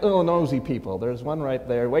Illinois people? There's one right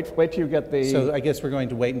there. Wait till you get the... So I guess we're going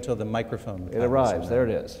to wait until the microphone comes. It arrives. There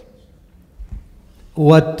it is.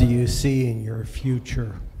 What do you see in your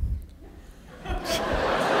future?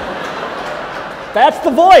 That's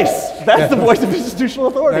the voice. That's the voice of institutional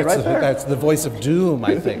authority right there. That's the voice of doom,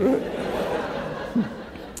 I think.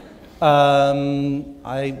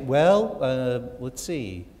 Let's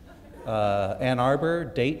see. Ann Arbor,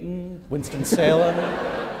 Dayton, Winston-Salem,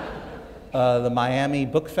 the Miami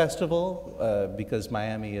Book Festival, because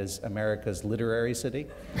Miami is America's literary city.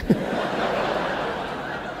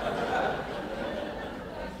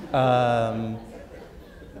 And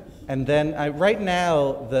then right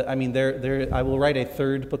now, I will write a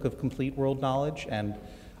third book of complete world knowledge, and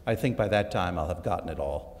I think by that time I'll have gotten it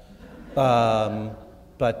all.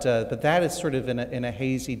 But that is sort of in a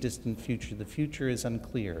hazy, distant future. The future is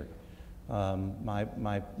unclear.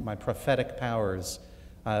 My prophetic powers,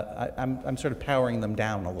 I'm sort of powering them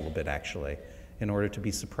down a little bit, actually, in order to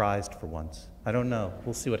be surprised for once. I don't know.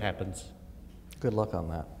 We'll see what happens. Good luck on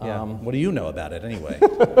that. Yeah. What do you know about it, anyway?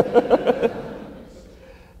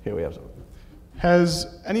 Here we have some.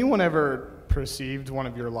 Has anyone ever perceived one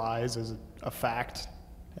of your lies as a fact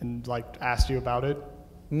and, asked you about it?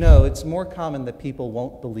 No, it's more common that people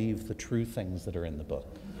won't believe the true things that are in the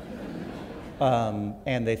book.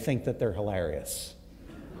 And they think that they're hilarious.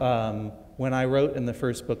 When I wrote in the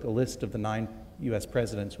first book a list of the 9 U.S.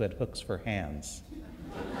 presidents who had hooks for hands,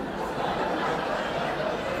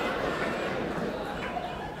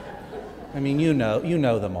 I mean, you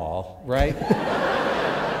know them all, right?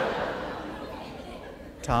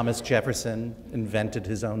 Thomas Jefferson invented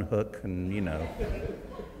his own hook, and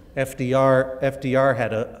FDR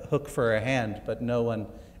had a hook for a hand, but no one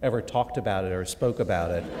ever talked about it or spoke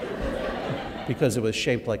about it. because it was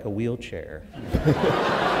shaped like a wheelchair.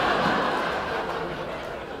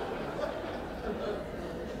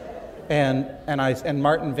 And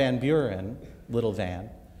Martin Van Buren, Little Van,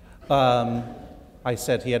 I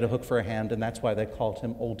said he had a hook for a hand, and that's why they called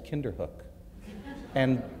him Old Kinderhook.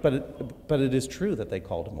 But it is true that they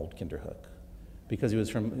called him Old Kinderhook, because he was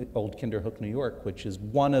from Old Kinderhook, New York, which is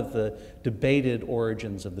one of the debated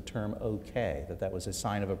origins of the term OK, that was a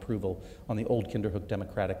sign of approval on the Old Kinderhook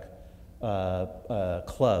Democratic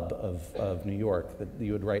Club of New York, that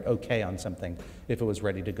you would write OK on something if it was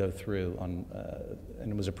ready to go through and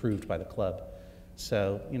it was approved by the club.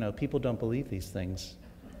 So, you know, people don't believe these things.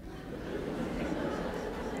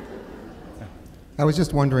 I was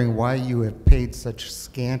just wondering why you have paid such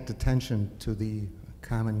scant attention to the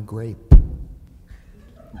common grape.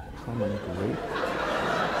 Common grape?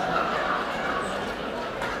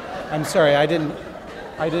 I'm sorry, I didn't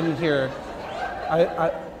hear.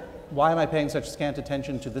 Why am I paying such scant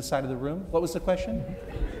attention to this side of the room? What was the question?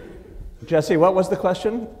 Jesse, what was the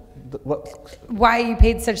question? Why you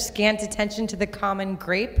paid such scant attention to the common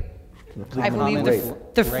grape? I believe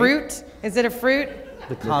the fruit. Is it a fruit?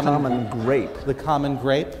 The common grape. The common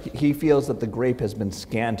grape? He feels that the grape has been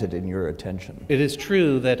scanted in your attention. It is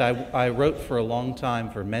true that I wrote for a long time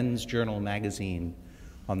for Men's Journal magazine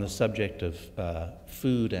on the subject of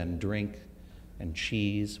food and drink and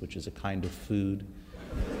cheese, which is a kind of food.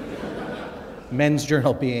 Men's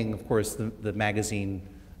Journal being, of course, the magazine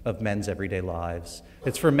of men's everyday lives.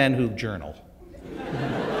 It's for men who journal.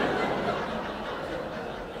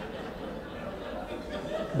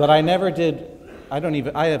 But I never did. I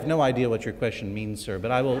have no idea what your question means, sir,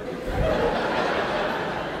 but I will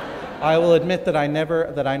admit that I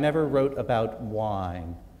never wrote about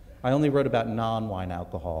wine. I only wrote about non-wine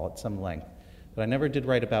alcohol at some length, but I never did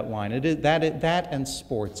write about wine. That and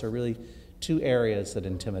sports are really two areas that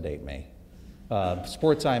intimidate me.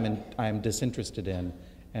 Sports I am disinterested in,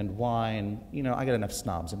 and wine, you know, I got enough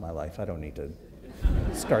snobs in my life. I don't need to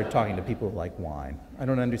start talking to people who like wine. I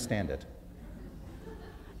don't understand it.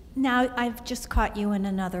 Now, I've just caught you in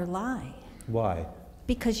another lie. Why?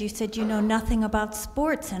 Because you said you know nothing about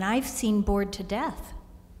sports, and I've seen Bored to Death.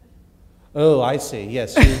 Oh, I see.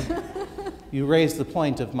 Yes, you raised the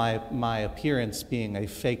point of my appearance being a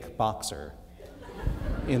fake boxer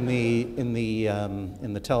in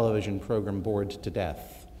the television program Bored to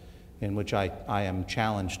Death, in which I am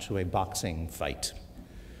challenged to a boxing fight.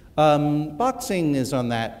 Boxing is on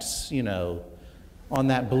that, you know, on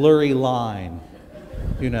that blurry line,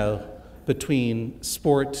 you know, between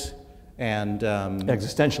sport and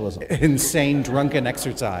existentialism, insane drunken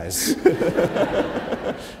exercise.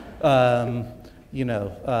 You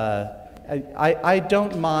know, I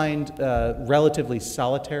don't mind relatively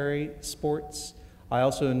solitary sports. I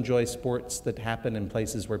also enjoy sports that happen in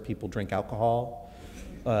places where people drink alcohol,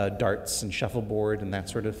 darts and shuffleboard and that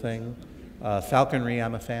sort of thing. Falconry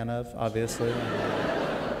I'm a fan of, obviously.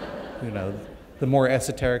 You know, the more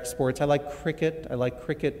esoteric sports. I like cricket.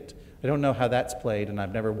 I don't know how that's played, and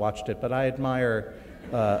I've never watched it, but I admire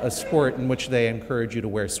a sport in which they encourage you to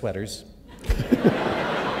wear sweaters.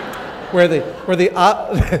 where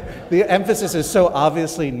the emphasis is so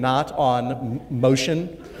obviously not on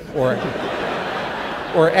motion or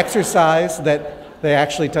exercise that they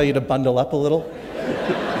actually tell you to bundle up a little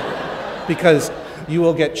because you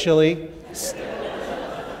will get chilly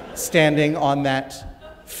standing on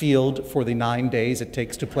that field for the 9 days it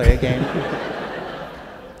takes to play a game.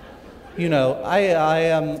 You know,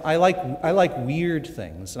 I like weird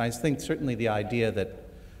things, and I think certainly the idea that,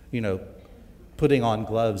 you know, putting on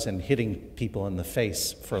gloves and hitting people in the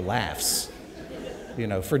face for laughs, you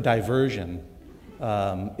know, for diversion,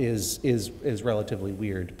 is relatively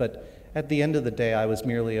weird. But at the end of the day, I was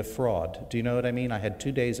merely a fraud. Do you know what I mean? I had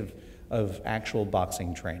 2 days of actual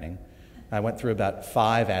boxing training. I went through about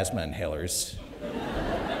 5 asthma inhalers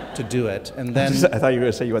to do it, and then I thought you were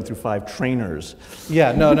going to say you went through 5 trainers.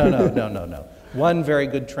 Yeah, no. One very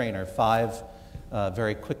good trainer, 5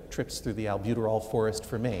 very quick trips through the albuterol forest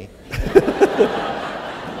for me.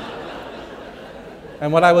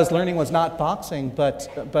 And what I was learning was not boxing,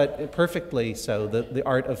 but perfectly so, the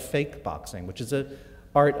art of fake boxing, which is an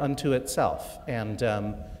art unto itself, and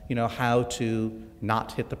you know, how to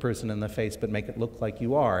not hit the person in the face but make it look like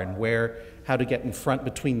you are, and how to get in front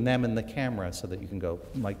between them and the camera so that you can go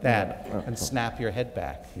like that and snap your head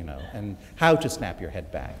back, you know, and how to snap your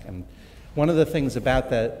head back. And one of the things about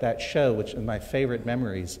that show, which are my favorite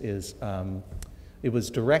memories, is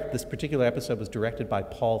this particular episode was directed by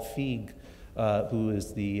Paul Feig, who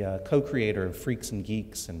is the co-creator of Freaks and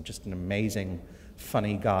Geeks and just an amazing,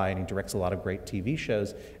 funny guy, and he directs a lot of great TV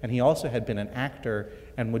shows. And he also had been an actor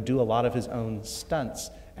and would do a lot of his own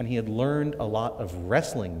stunts, and he had learned a lot of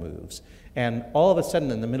wrestling moves. And all of a sudden,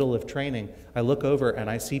 in the middle of training, I look over and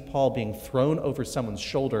I see Paul being thrown over someone's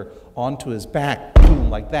shoulder onto his back, boom,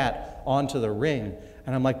 like that, onto the ring.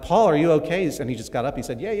 And I'm like, Paul, are you okay? And he just got up. He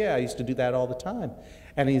said, yeah, I used to do that all the time.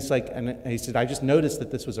 And he's like, and he said, I just noticed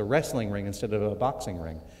that this was a wrestling ring instead of a boxing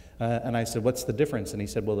ring. And I said, what's the difference? And he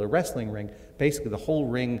said, well, the wrestling ring, basically the whole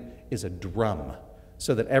ring is a drum,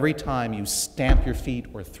 so that every time you stamp your feet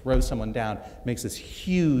or throw someone down, it makes this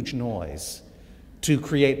huge noise to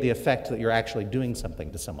create the effect that you're actually doing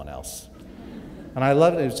something to someone else. And I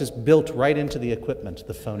love it. It was just built right into the equipment,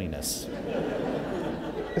 the phoniness.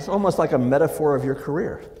 It's almost like a metaphor of your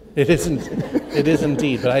career. It isn't. It is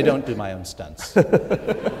indeed, but I don't do my own stunts.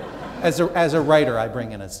 As a writer, I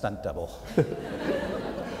bring in a stunt double.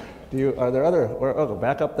 Are there other, oh,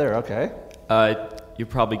 back up there, okay. You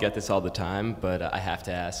probably get this all the time, but I have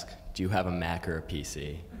to ask, do you have a Mac or a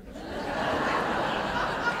PC?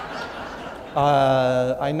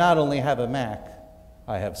 I not only have a Mac,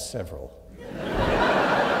 I have several.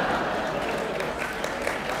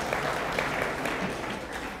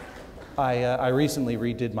 I recently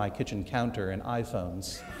redid my kitchen counter in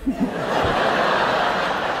iPhones.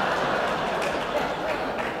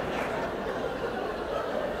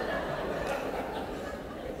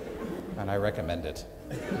 And I recommend it.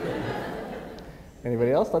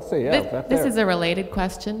 Anybody else? Let's see, yeah, back there. This is a related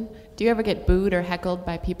question. Do you ever get booed or heckled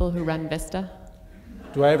by people who run Vista?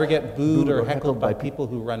 Do I ever get booed or heckled by people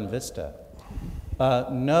who run Vista?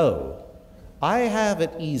 No. I have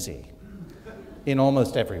it easy in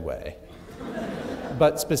almost every way.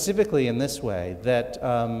 But specifically in this way, that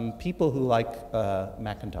people who like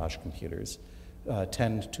Macintosh computers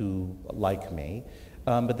tend to like me,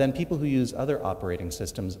 but then people who use other operating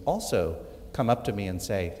systems also come up to me and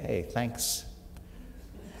say, hey, thanks.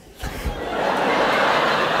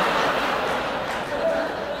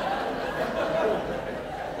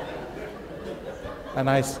 And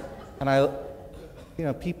I, you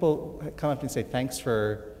know, people come up and say, thanks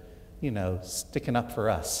for, you know, sticking up for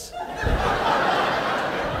us.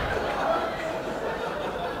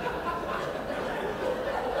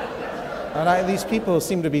 And these people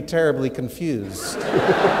seem to be terribly confused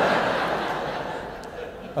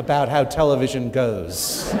about how television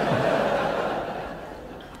goes.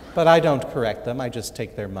 But I don't correct them, I just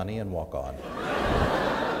take their money and walk on.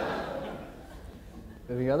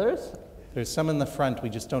 Any others? There's some in the front, we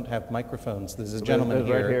just don't have microphones. There's a gentleman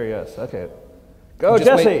here. Right here, yes, okay. Go,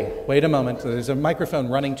 Jesse! Wait a moment, there's a microphone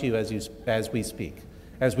running to you as we speak.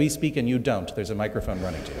 As we speak and you don't, there's a microphone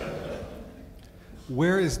running to you.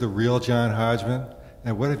 Where is the real John Hodgman,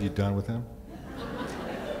 and what have you done with him?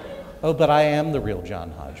 Oh, but I am the real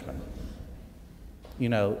John Hodgman. You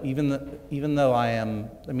know, even though I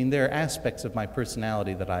mean, there are aspects of my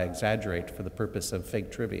personality that I exaggerate for the purpose of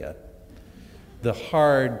fake trivia. The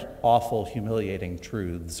hard, awful, humiliating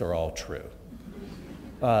truths are all true.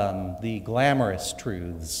 The glamorous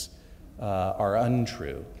truths are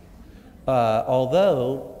untrue.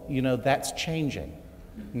 Although, you know, that's changing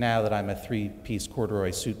now that I'm a three-piece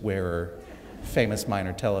corduroy suit wearer, famous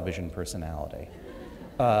minor television personality.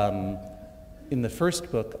 In the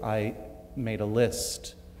first book, I made a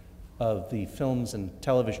list of the films and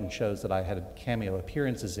television shows that I had cameo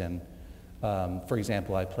appearances in. For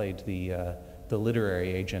example, I played the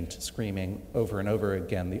literary agent screaming over and over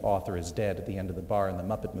again, "The author is dead," at the end of the bar in the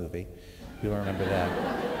Muppet movie. You'll remember that.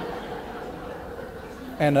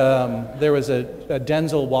 And there was a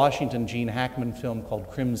Denzel Washington, Gene Hackman film called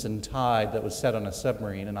Crimson Tide that was set on a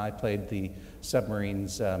submarine, and I played the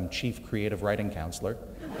submarine's chief creative writing counselor.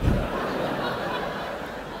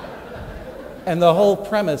 And the whole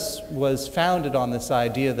premise was founded on this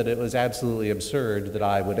idea that it was absolutely absurd that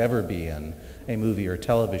I would ever be in a movie or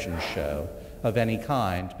television show of any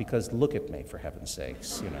kind, because look at me, for heaven's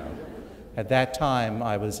sakes, you know. At that time,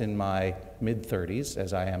 I was in my mid-30s,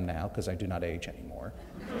 as I am now, because I do not age anymore.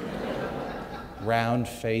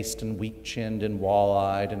 Round-faced and weak-chinned and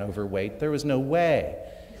wall-eyed and overweight. There was no way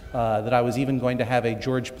that I was even going to have a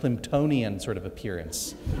George Plimptonian sort of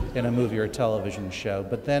appearance in a movie or television show.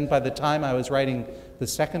 But then by the time I was writing the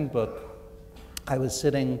second book, I was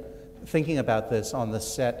sitting thinking about this on the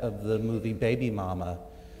set of the movie Baby Mama.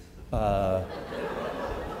 And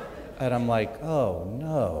I'm like, oh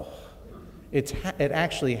no, it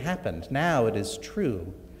actually happened. Now it is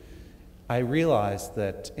true. I realized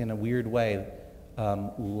that in a weird way,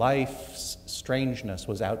 life's strangeness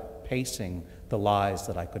was outpacing the lies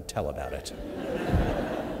that I could tell about it.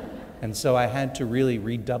 And so I had to really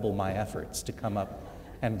redouble my efforts to come up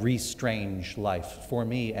and re-strange life for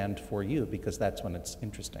me and for you, because that's when it's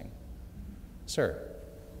interesting. Sir.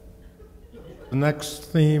 The next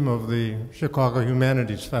theme of the Chicago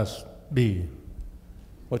Humanities Fest be?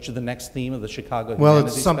 What should the next theme of the Chicago Well,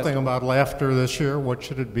 Humanities it's something Festival? about laughter this year. What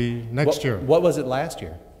should it be next year? What was it last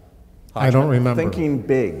year? I don't remember. Thinking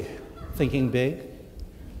big. Thinking big.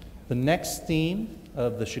 The next theme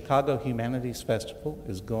of the Chicago Humanities Festival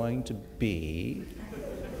is going to be...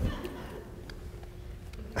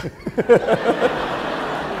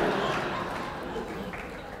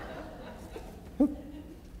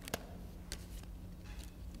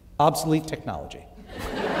 obsolete technology.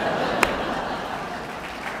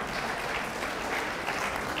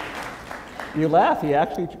 You laugh. He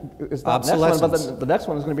actually is the next one, but the next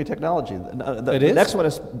one is going to be technology. The next one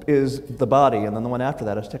is the body, and then the one after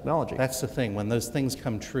that is technology. That's the thing. When those things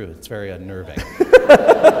come true, it's very unnerving.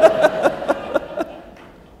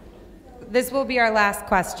 This will be our last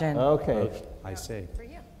question. Okay. I see. For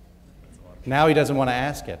you. Now he doesn't want to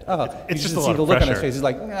ask it. Oh, it's just a see lot the of look on his pressure. face. He's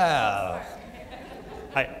like, ah.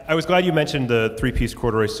 I was glad you mentioned the three-piece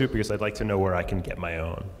corduroy suit because I'd like to know where I can get my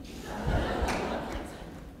own.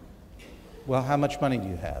 Well, how much money do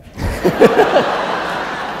you have?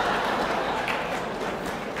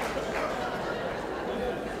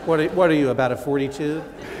 What are you, about a 42?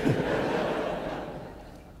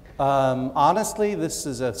 Honestly, this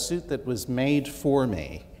is a suit that was made for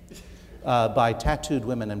me by tattooed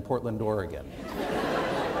women in Portland, Oregon,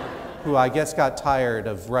 who I guess got tired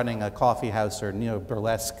of running a coffee house or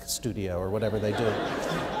burlesque studio or whatever they do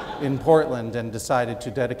in Portland and decided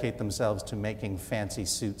to dedicate themselves to making fancy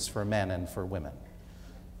suits for men and for women.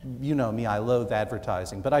 You know me, I loathe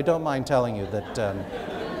advertising, but I don't mind telling you that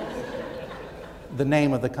the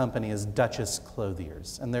name of the company is Duchess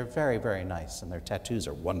Clothiers, and they're very, very nice, and their tattoos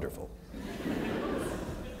are wonderful.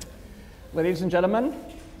 Ladies and gentlemen,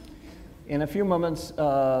 in a few moments,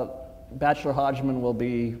 Bachelor Hodgman will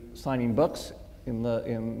be signing books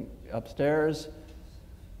in upstairs,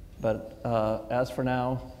 but as for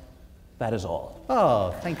now, that is all.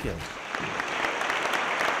 Oh, thank you.